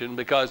distinction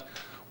because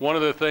one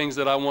of the things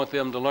that I want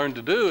them to learn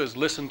to do is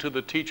listen to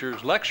the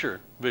teacher's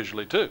lecture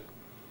visually too.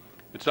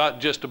 It's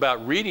not just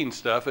about reading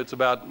stuff, it's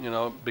about, you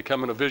know,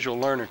 becoming a visual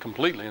learner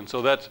completely. And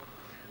so that's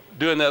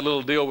doing that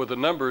little deal with the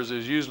numbers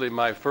is usually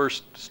my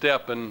first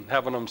step in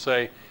having them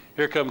say,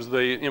 here comes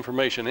the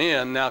information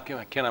in, now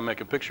can I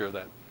make a picture of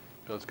that?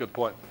 So that's a good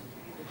point.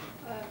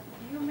 Do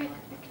you make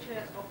a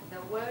picture of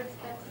the words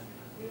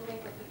do you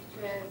make a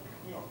picture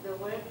of the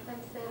words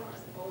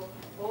themselves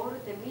or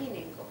the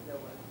meaning of the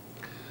words?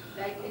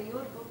 Like in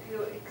your book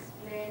you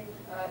explained,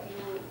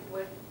 you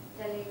were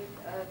telling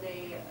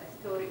the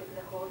story of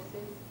the horses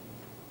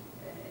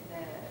in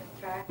the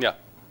track. Yeah.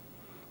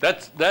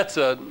 That's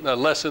a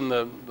lesson,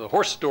 the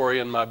horse story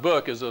in my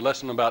book is a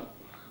lesson about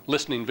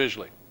listening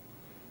visually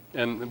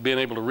and being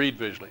able to read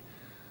visually.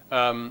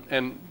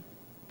 And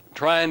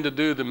trying to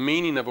do the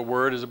meaning of a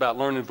word is about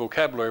learning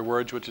vocabulary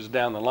words, which is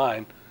down the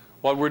line.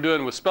 What we're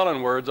doing with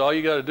spelling words, all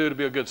you got to do to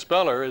be a good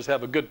speller is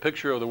have a good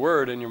picture of the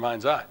word in your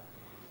mind's eye.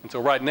 And so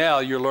right now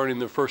you're learning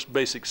the first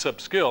basic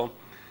sub-skill.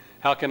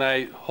 How can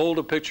I hold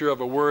a picture of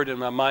a word in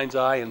my mind's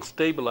eye and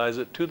stabilize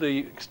it to the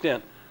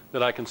extent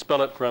that I can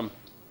spell it from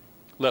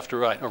left to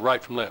right, or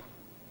right from left?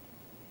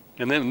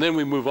 And then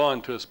we move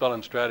on to a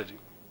spelling strategy.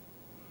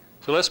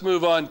 So let's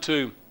move on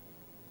to,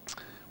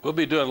 we'll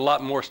be doing a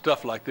lot more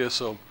stuff like this,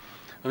 so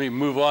let me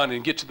move on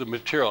and get to the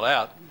material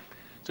out.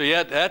 So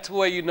yeah, that's the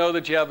way you know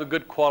that you have a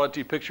good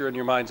quality picture in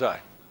your mind's eye.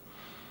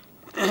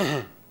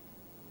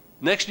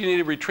 Next, you need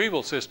a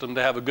retrieval system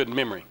to have a good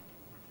memory.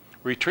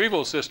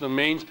 Retrieval system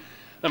means,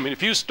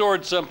 if you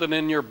stored something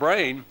in your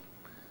brain,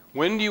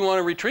 when do you want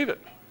to retrieve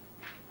it?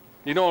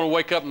 You don't want to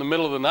wake up in the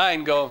middle of the night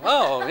and go,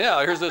 oh,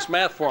 yeah, here's this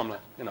math formula.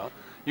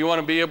 You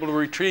want to be able to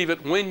retrieve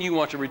it when you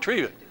want to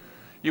retrieve it.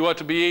 You want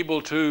to be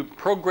able to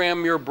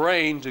program your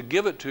brain to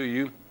give it to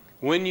you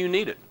when you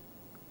need it.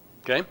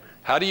 Okay?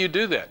 How do you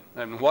do that?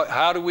 And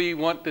how do we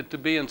want it to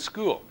be in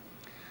school?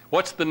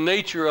 What's the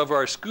nature of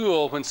our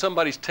school when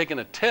somebody's taking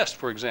a test,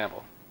 for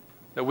example,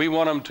 that we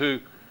want them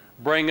to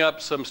bring up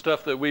some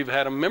stuff that we've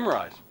had them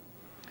memorize?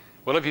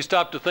 Well, if you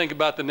stop to think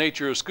about the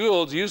nature of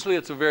schools, usually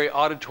it's a very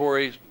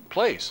auditory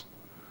place.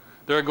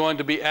 They're going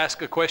to be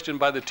asked a question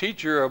by the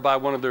teacher or by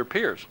one of their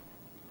peers.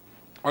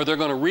 Or they're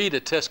going to read a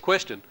test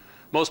question.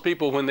 Most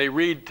people, when they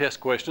read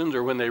test questions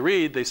or when they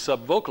read, they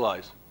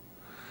sub-vocalize.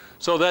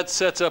 So that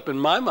sets up in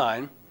my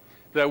mind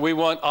that we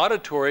want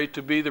auditory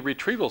to be the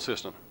retrieval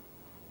system.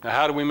 Now,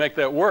 how do we make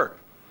that work?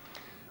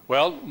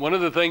 Well, one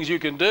of the things you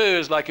can do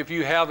is, like if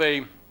you have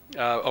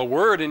a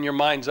word in your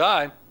mind's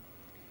eye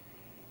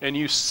and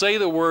you say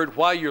the word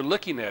while you're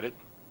looking at it,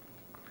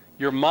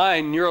 your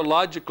mind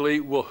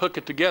neurologically will hook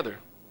it together.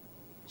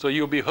 So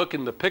you'll be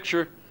hooking the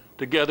picture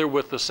together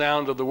with the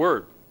sound of the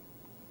word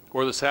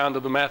or the sound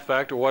of the math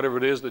fact or whatever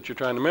it is that you're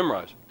trying to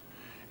memorize.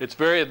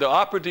 The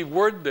operative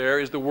word there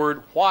is the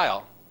word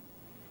while.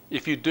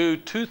 If you do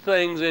two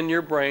things in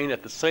your brain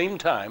at the same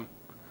time,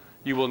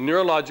 you will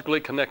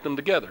neurologically connect them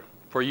together.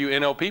 For you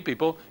NLP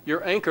people,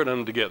 you're anchoring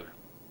them together.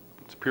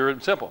 It's pure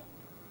and simple.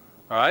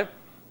 All right?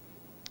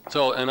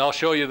 So, and I'll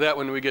show you that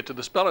when we get to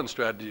the spelling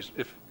strategies.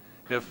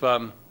 If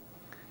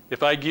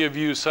I give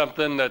you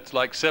something that's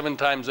like 7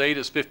 times 8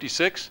 is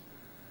 56,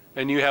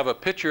 and you have a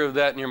picture of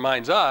that in your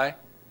mind's eye,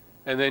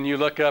 and then you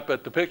look up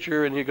at the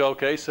picture and you go,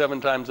 okay, 7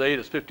 times 8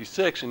 is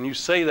 56, and you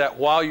say that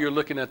while you're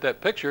looking at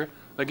that picture,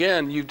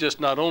 again, you've just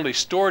not only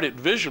stored it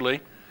visually,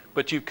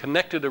 but you've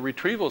connected a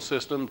retrieval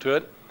system to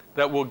it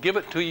that will give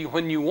it to you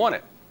when you want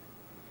it.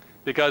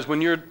 Because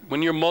when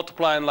you're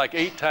multiplying like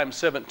 8 times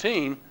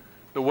 17,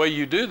 the way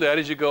you do that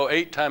is you go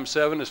 8 times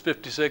 7 is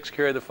 56,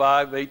 carry the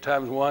 5, 8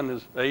 times 1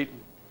 is 8,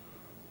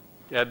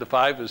 add the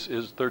 5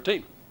 is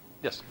 13.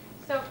 Yes?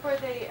 So for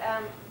the,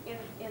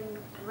 in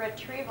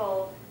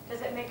retrieval,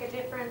 does it make a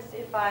difference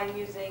if I'm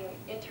using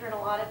internal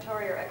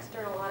auditory or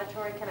external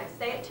auditory? Can I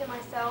say it to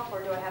myself,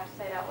 or do I have to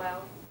say it out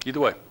loud? Either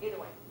way. Either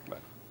way.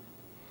 Right.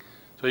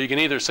 So you can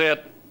either say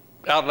it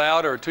out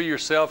loud or to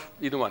yourself,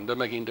 either one, doesn't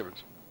make any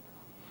difference.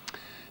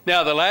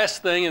 Now, the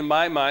last thing in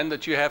my mind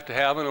that you have to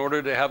have in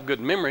order to have good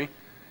memory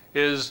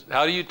is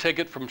how do you take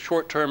it from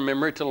short-term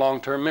memory to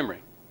long-term memory?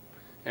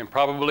 And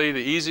probably the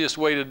easiest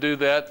way to do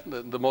that,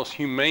 the most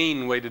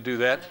humane way to do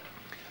that,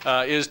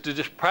 is to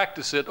just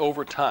practice it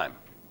over time.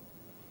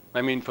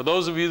 I mean, for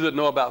those of you that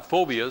know about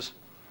phobias,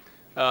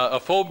 a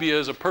phobia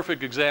is a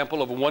perfect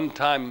example of a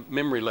one-time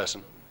memory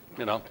lesson.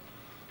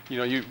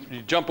 You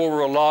jump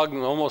over a log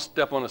and almost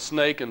step on a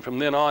snake, and from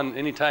then on,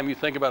 anytime you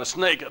think about a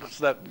snake, it's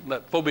that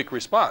phobic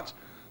response,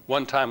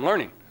 one-time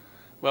learning.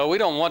 Well, we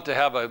don't want to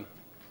have a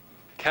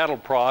cattle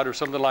prod or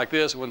something like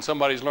this. When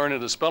somebody's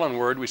learning a spelling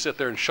word, we sit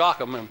there and shock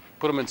them and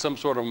put them in some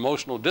sort of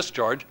emotional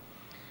discharge.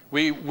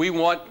 We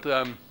want,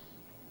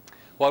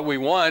 what we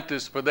want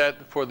is when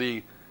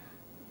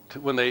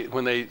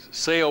they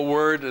say a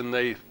word and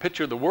they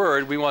picture the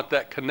word, we want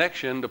that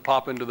connection to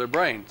pop into their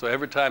brain. So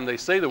every time they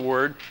say the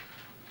word,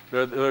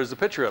 there's a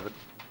picture of it.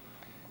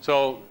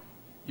 So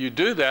you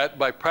do that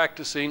by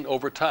practicing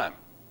over time.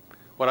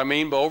 What I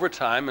mean by over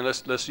time,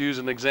 and let's use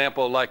an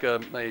example like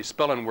a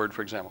spelling word,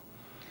 for example.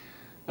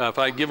 If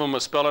I give them a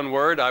spelling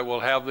word, I will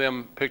have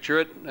them picture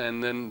it,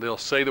 and then they'll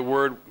say the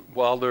word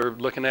while they're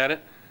looking at it.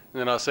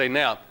 And then I'll say,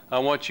 now, I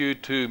want you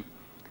to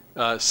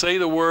say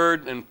the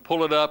word and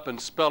pull it up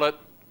and spell it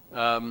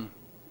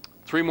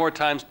 3 more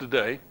times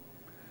today.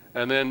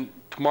 And then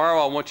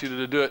tomorrow I want you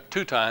to do it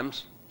 2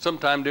 times,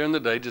 sometime during the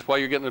day, just while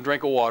you're getting a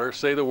drink of water,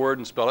 say the word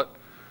and spell it.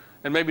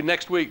 And maybe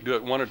next week do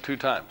it 1 or 2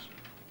 times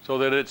so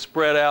that it's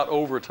spread out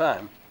over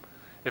time.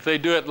 If they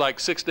do it like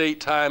 6 to 8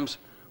 times,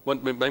 bang,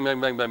 bang,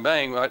 bang, bang, bang,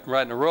 bang,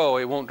 right in a row,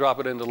 it won't drop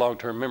it into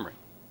long-term memory.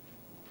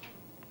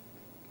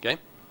 Okay?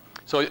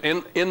 So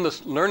in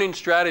the learning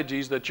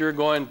strategies that you're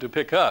going to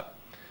pick up,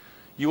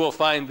 you will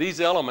find these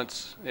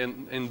elements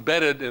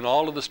embedded in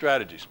all of the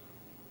strategies.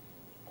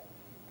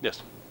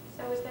 Yes?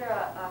 So is there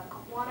a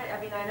quantity? I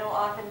mean, I know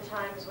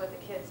oftentimes what the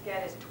kids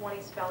get is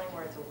 20 spelling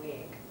words a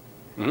week.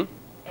 Mm-hmm.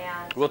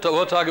 And We'll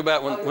talk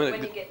about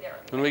when you get there.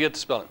 When we get to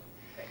spelling.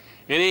 Okay.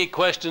 Any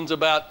questions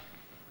about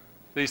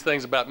these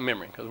things about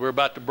memory? Because we're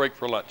about to break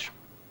for lunch.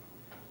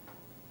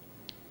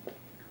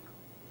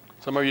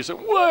 Some of you say,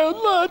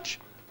 well, lunch.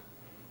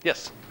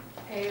 Yes?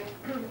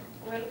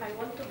 Well, I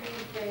want to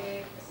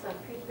give some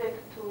feedback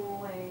to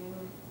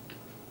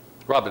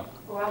Robin.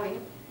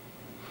 Robin.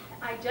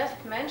 I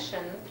just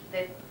mentioned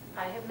that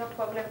I have no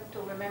problem to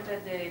remember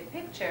the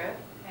picture,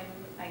 and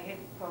I have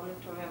problem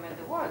to remember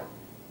the word.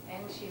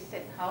 And she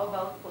said, how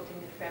about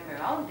putting the frame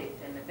around it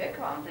and the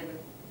background? And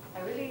I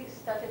really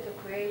started to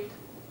create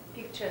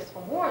pictures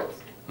from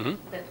words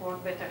that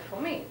work better for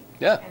me.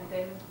 Yeah. And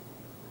then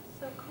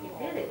So cool.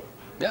 he did it.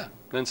 Yeah.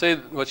 And say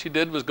what she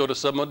did was go to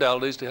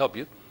submodalities to help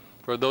you.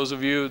 For those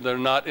of you that are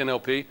not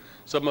NLP,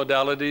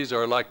 submodalities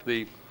are like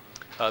the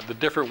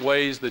different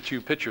ways that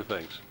you picture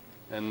things.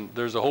 And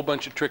there's a whole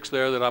bunch of tricks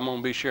there that I'm going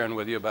to be sharing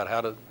with you about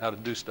how to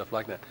do stuff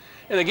like that.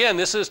 And again,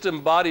 this just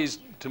embodies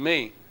to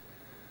me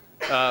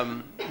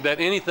that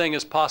anything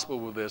is possible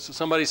with this. If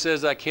somebody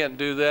says I can't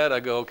do that, I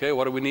go, okay,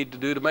 what do we need to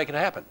do to make it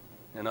happen?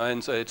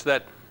 And so it's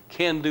that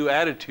can-do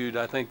attitude,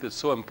 I think, that's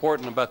so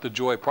important about the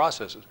joy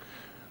processes.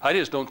 I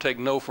just don't take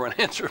no for an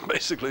answer,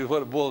 basically, is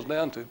what it boils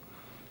down to.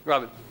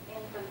 Robin.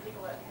 And for the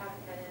people that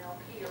haven't done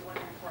NLP or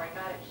wondering where I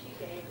got it, she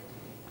gave it to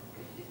me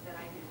because she said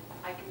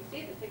I can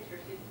see the picture.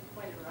 She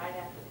pointed right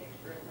at the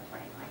picture in the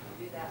frame. I can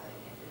do that, but I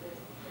can't do this.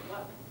 I said,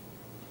 what?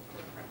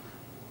 Different.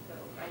 So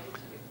I just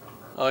took it from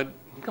her.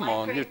 Come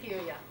on.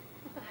 criteria.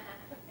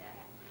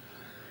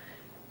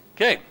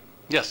 Okay.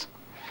 Yes.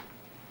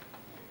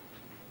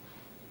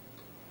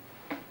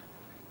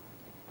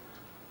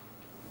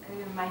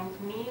 My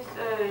niece,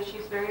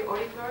 she's very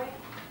auditory,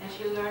 and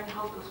she learned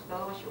how to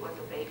spell when she was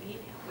a baby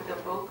with a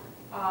book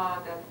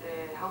that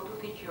how to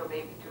teach your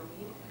baby to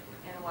read,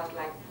 and it was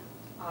like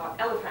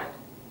elephant,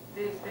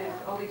 this,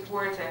 all these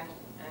words, and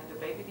the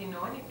baby didn't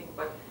know anything,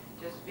 but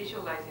just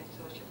visualizing,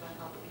 so she learned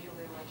how to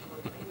visualize when she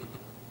was a baby.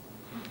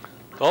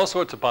 All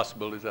sorts of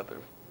possibilities out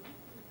there.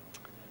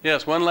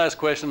 Yes, one last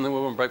question, then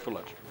we'll break for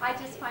lunch. I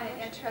just find it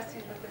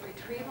interesting with the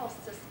retrieval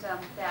system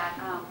that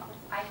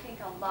I think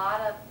a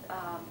lot of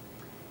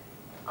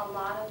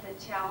the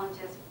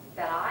challenges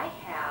that I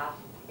have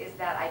is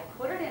that I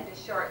put it into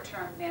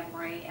short-term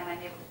memory and I'm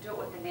able to do it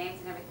with the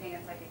names and everything.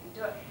 It's like I can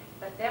do it.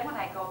 But then when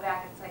I go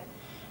back, it's like,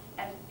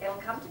 and it'll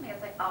come to me,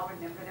 it's like I'll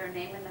remember their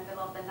name in the middle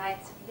of the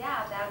nights,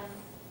 yeah, that's,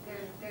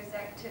 there's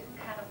that to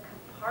kind of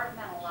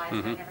compartmentalize.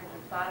 I never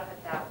even thought of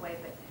it that way,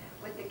 but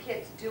with the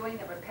kids doing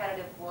the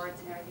repetitive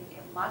words and everything,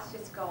 it must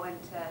just go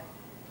into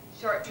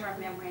short-term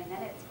memory, and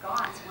then it's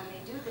gone. So when they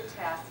do the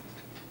test,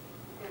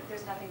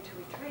 there's nothing to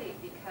retrieve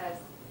because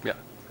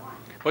it's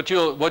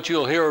gone. What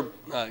you'll hear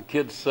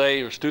kids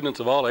say, or students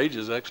of all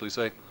ages actually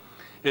say,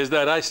 is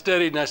that I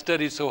studied and I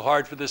studied so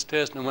hard for this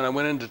test, and when I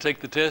went in to take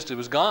the test, it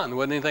was gone. There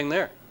wasn't anything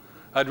there.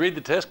 I'd read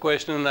the test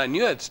question and I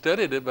knew I'd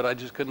studied it, but I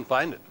just couldn't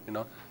find it. You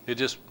know, it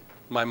just,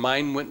 my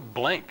mind went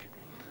blank.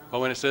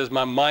 Well, when it says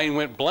my mind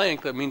went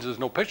blank, that means there's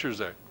no pictures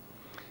there.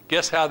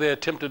 Guess how they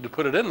attempted to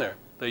put it in there?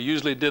 They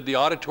usually did the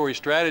auditory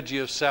strategy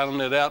of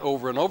sounding it out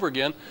over and over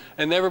again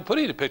and never put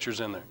any pictures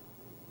in there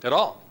at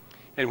all.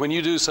 And when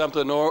you do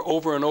something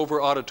over and over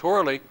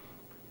auditorily,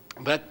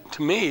 that,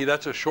 to me,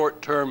 that's a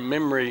short-term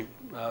memory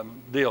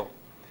deal.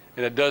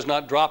 And it does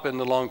not drop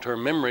into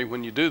long-term memory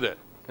when you do that,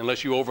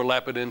 unless you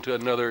overlap it into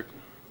another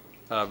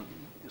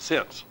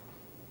sense.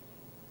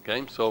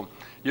 Okay, so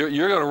you're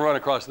going to run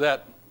across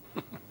that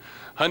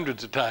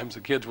hundreds of times.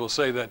 The kids will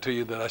say that to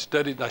you, that I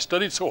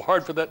studied so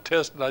hard for that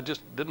test and I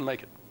just didn't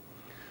make it.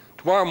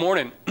 Tomorrow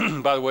morning,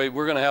 by the way,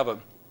 we're going to have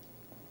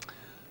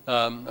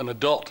an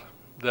adult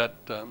that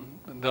I'm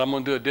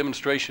going to do a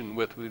demonstration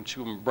with.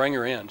 She'll bring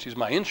her in. She's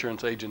my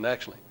insurance agent,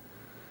 actually.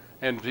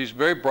 And she's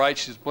very bright.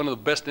 She's one of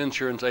the best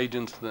insurance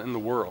agents in the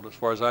world, as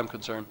far as I'm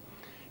concerned.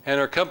 And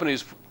her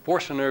company's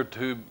forcing her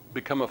to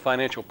become a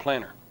financial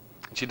planner.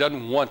 And she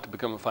doesn't want to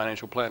become a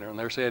financial planner. And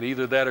they're saying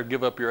either that or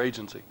give up your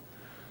agency.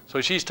 So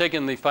she's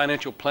taken the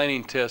financial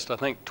planning test, I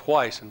think,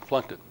 twice and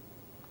flunked it.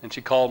 And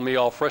she called me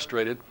all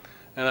frustrated.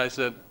 And I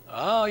said,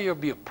 oh, you'll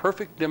be a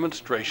perfect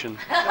demonstration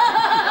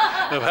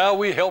of how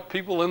we help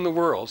people in the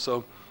world.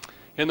 So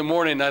in the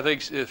morning, I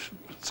think, if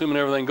assuming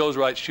everything goes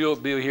right, she'll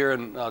be here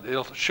and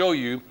it'll show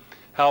you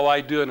how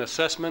I do an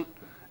assessment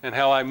and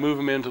how I move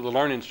them into the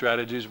learning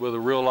strategies with a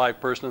real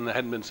live person that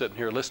hadn't been sitting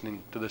here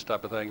listening to this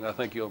type of thing. I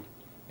think you'll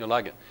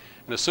like it.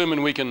 And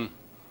assuming we can,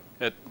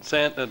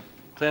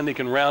 Sandy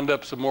can round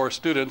up some more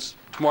students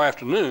tomorrow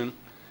afternoon,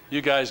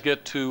 you guys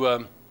get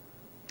to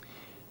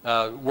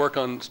work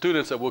on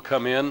students that will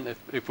come in.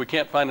 If we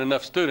can't find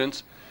enough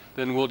students,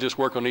 then we'll just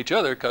work on each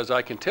other, because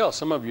I can tell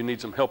some of you need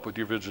some help with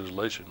your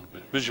visualization.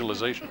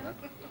 Right?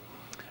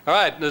 All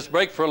right, let's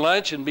break for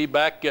lunch and be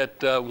back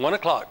at 1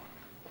 o'clock.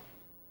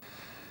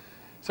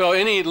 So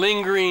any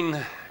lingering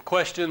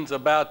questions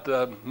about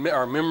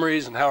our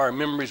memories and how our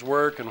memories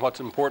work and what's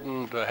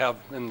important to have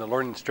in the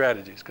learning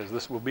strategies, because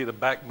this will be the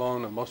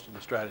backbone of most of the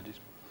strategies.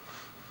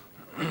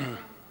 Maybe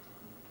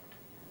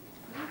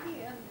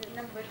on the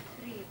number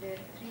 3, the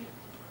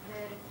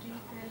retrieval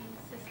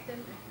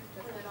system.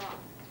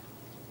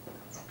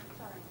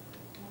 Sorry.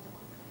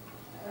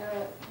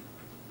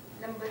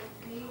 Number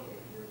 3, if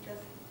you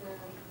just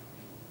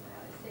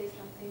say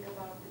something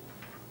about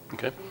it.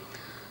 Okay.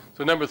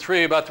 So number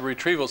 3 about the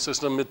retrieval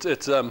system,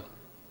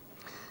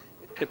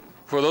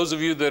 for those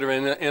of you that are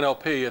in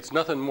NLP, it's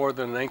nothing more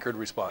than an anchored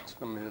response.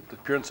 I mean,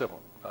 it's pure and simple.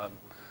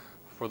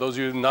 For those of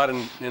you not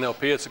in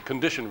NLP, it's a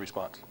conditioned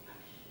response.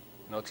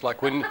 You know, it's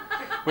like when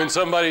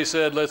somebody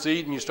said, let's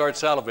eat, and you start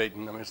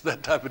salivating. I mean, it's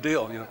that type of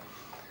deal, you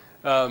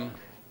know.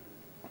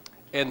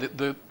 And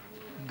the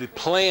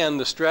plan,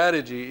 the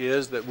strategy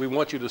is that we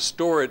want you to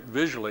store it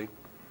visually.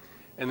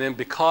 And then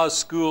because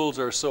schools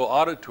are so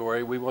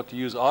auditory, we want to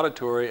use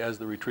auditory as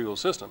the retrieval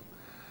system.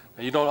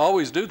 And you don't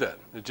always do that.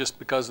 It's just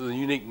because of the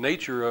unique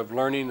nature of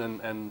learning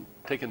and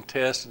taking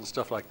tests and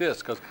stuff like this.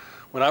 Because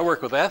when I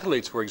work with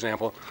athletes, for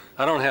example,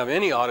 I don't have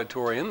any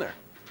auditory in there.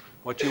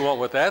 What you want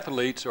with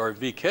athletes are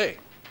VK.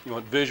 You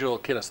want visual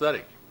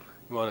kinesthetic.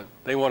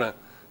 They want to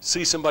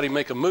see somebody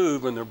make a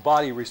move and their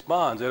body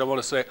responds. They don't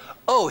want to say,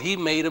 oh, he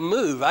made a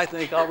move, I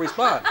think I'll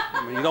respond.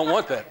 I mean, you don't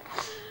want that.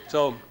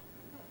 So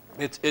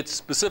it's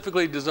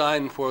specifically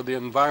designed for the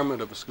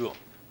environment of a school.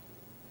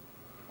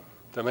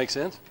 Does that make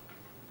sense?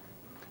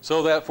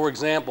 So that, for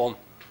example,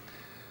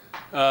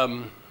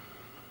 and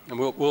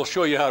we'll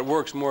show you how it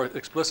works more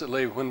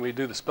explicitly when we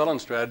do the spelling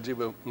strategy,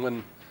 but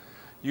when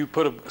you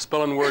put a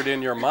spelling word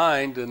in your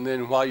mind, and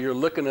then while you're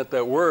looking at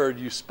that word,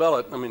 you spell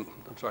it,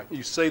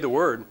 you say the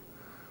word,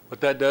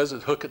 what that does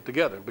is hook it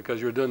together,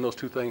 because you're doing those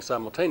two things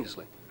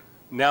simultaneously.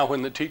 Now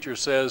when the teacher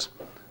says,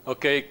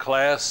 okay,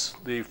 class,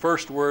 the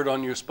first word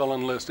on your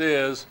spelling list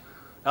is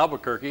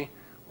Albuquerque,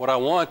 what I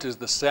want is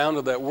the sound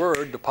of that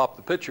word to pop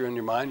the picture in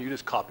your mind. You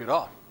just copy it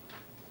off.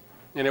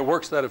 And it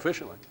works that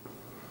efficiently.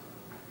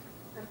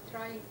 I'm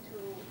trying to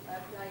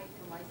apply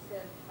to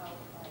myself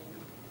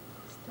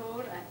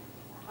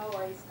how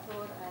I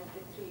store and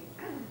retrieve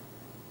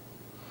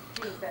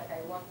things that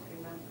I want to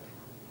remember.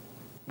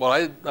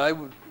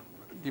 Well,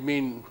 you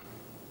mean,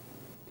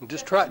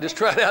 just try it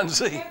out and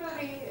see.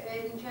 Memory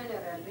in general,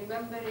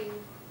 remembering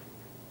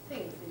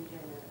things in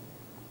general,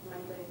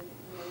 remembering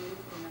names,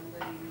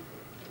 remembering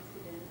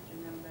incidents,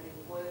 remembering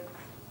words.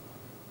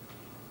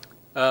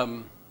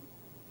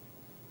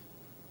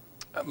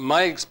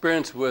 My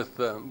experience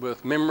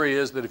with memory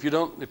is that if you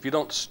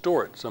don't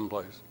store it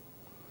someplace,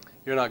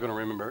 you're not going to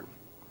remember it.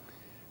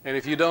 And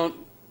if you don't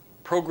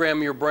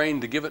program your brain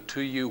to give it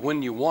to you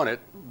when you want it,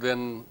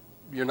 then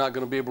you're not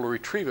going to be able to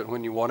retrieve it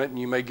when you want it, and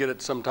you may get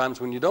it sometimes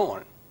when you don't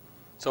want it.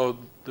 So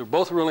they're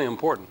both really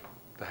important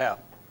to have.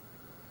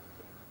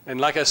 And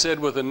like I said,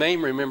 with the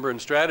name remembering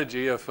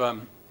strategy, if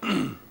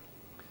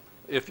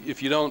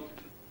you don't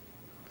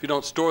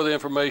store the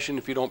information,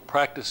 if you don't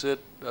practice it,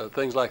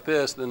 things like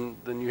this, then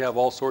you have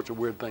all sorts of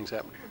weird things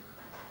happening.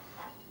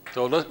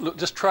 So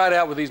just try it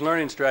out with these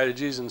learning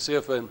strategies and see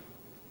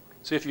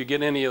if you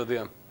get any of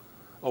the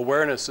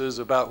awarenesses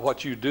about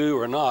what you do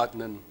or not,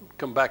 and then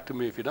come back to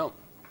me if you don't.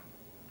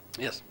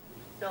 Yes?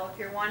 So if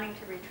you're wanting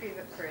to retrieve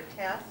it for a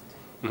test,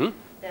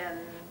 then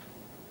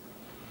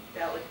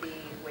that would be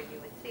when you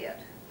would see it.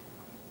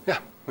 Yeah,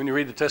 when you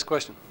read the test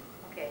question.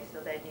 Okay, so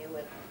then you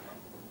would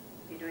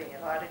be doing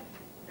it are you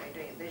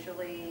doing it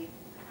visually?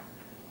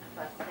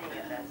 Not seeing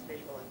it, that's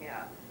visual,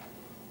 yeah.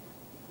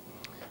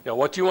 Yeah,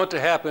 what you want to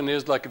happen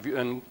is, like, if you,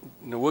 and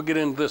we'll get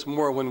into this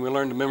more when we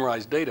learn to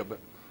memorize data, but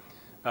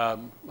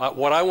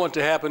what I want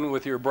to happen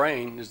with your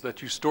brain is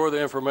that you store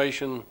the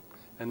information,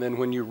 and then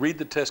when you read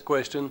the test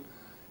question,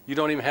 you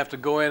don't even have to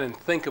go in and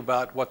think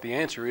about what the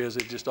answer is.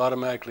 It just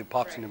automatically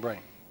pops in your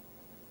brain,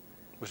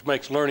 which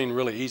makes learning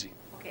really easy.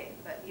 Okay,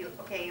 but you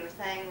were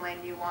saying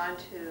when you want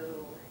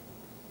to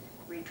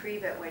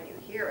retrieve it when you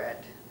hear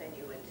it, then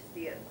you would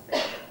see it and say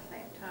it at the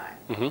same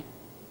time.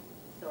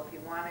 So if you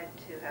wanted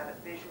to have it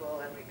visual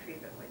and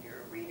retrieve it when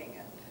you're reading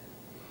it.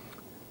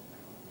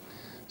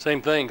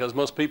 Same thing, because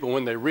most people,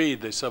 when they read,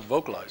 they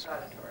sub-vocalize.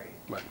 Auditory,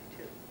 right.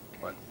 Too.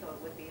 Okay. Right. So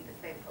it would be the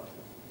same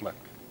process. Right.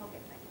 Okay,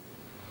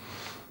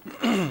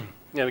 thanks.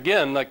 And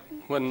again, like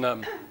when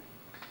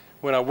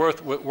I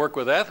work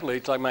with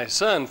athletes, like my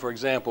son, for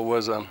example,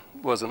 was an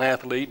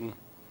athlete, and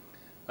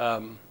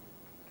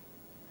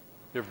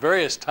there are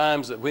various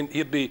times that when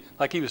he'd be,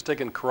 like he was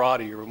taking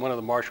karate or one of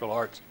the martial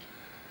arts.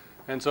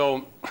 And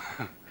so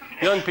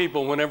young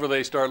people, whenever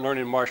they start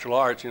learning martial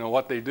arts,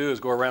 what they do is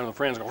go around with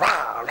friends and go,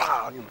 rah,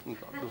 rah,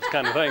 those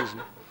kind of things.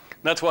 And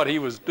that's what he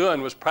was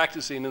doing, was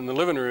practicing in the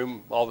living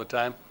room all the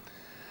time.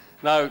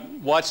 And I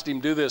watched him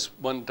do this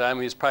one time.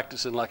 He was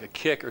practicing like a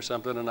kick or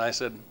something, and I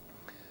said,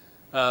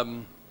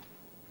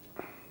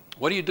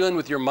 what are you doing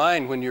with your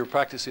mind when you're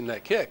practicing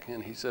that kick?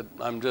 And he said,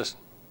 I'm just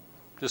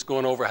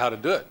going over how to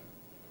do it.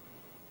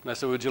 And I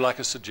said, would you like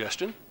a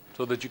suggestion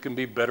so that you can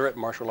be better at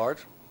martial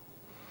arts?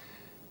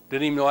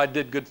 Didn't even know I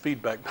did good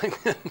feedback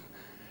back then.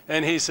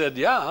 And he said,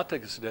 yeah, I'll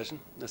take a suggestion.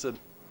 I said,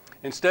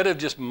 instead of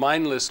just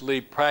mindlessly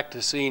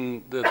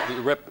practicing the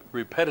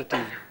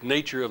repetitive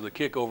nature of the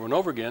kick over and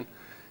over again,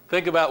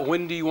 think about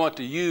when do you want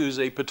to use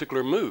a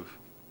particular move?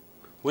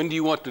 When do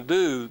you want to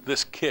do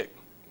this kick,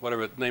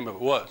 whatever the name of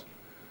it was?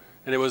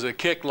 And it was a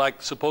kick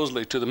like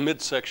supposedly to the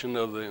midsection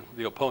of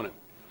the opponent.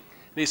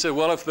 And he said,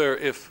 well,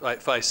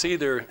 if I see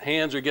their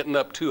hands are getting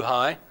up too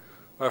high,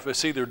 or if I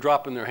see they're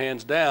dropping their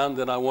hands down,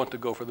 then I want to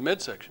go for the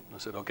midsection. I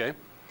said, okay.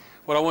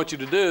 What I want you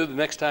to do the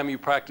next time you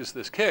practice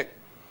this kick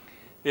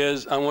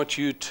is I want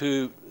you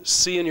to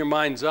see in your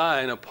mind's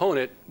eye an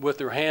opponent with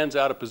their hands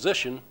out of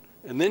position,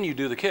 and then you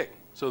do the kick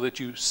so that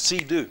you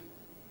see-do.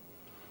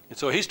 And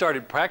so he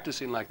started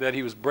practicing like that.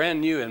 He was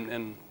brand new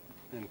in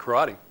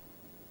karate.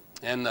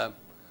 And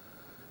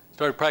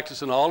started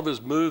practicing all of his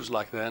moves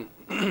like that.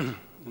 And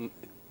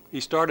he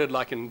started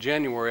like in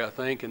January, I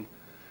think, and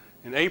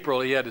in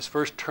April he had his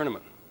first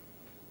tournament.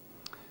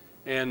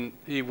 And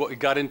he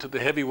got into the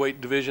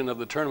heavyweight division of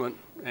the tournament,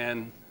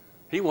 and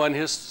he won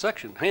his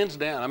section, hands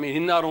down. I mean, he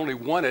not only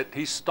won it,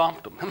 he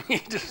stomped them. I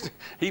mean,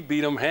 he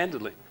beat them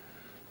handily.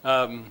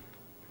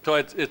 So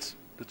it's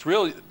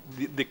really,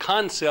 the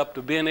concept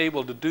of being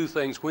able to do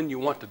things when you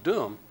want to do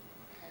them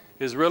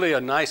is really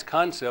a nice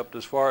concept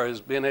as far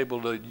as being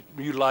able to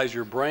utilize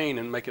your brain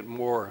and make it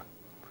more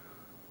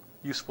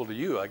useful to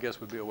you, I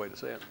guess would be a way to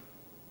say it.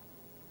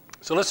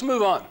 So let's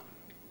move on.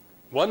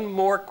 One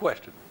more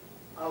question.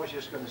 I was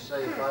just going to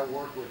say, if I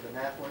work with an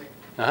athlete,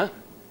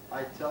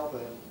 I tell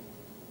them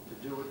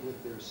to do it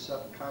with their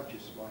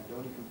subconscious mind. Don't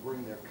even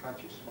bring their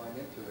conscious mind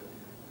into it,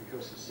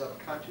 because the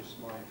subconscious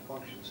mind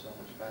functions so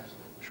much faster.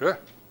 Sure.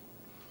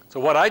 So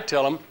what I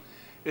tell them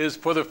is,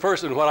 for the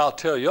first, and what I'll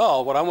tell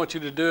y'all, what I want you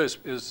to do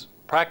is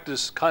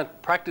practice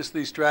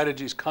these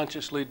strategies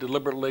consciously,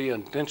 deliberately,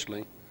 and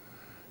intentionally,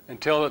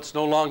 until it's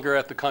no longer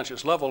at the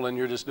conscious level and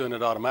you're just doing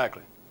it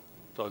automatically.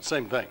 So it's the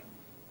same thing.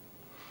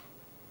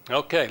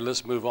 Okay,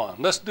 let's move on.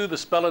 Let's do the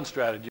spelling strategy.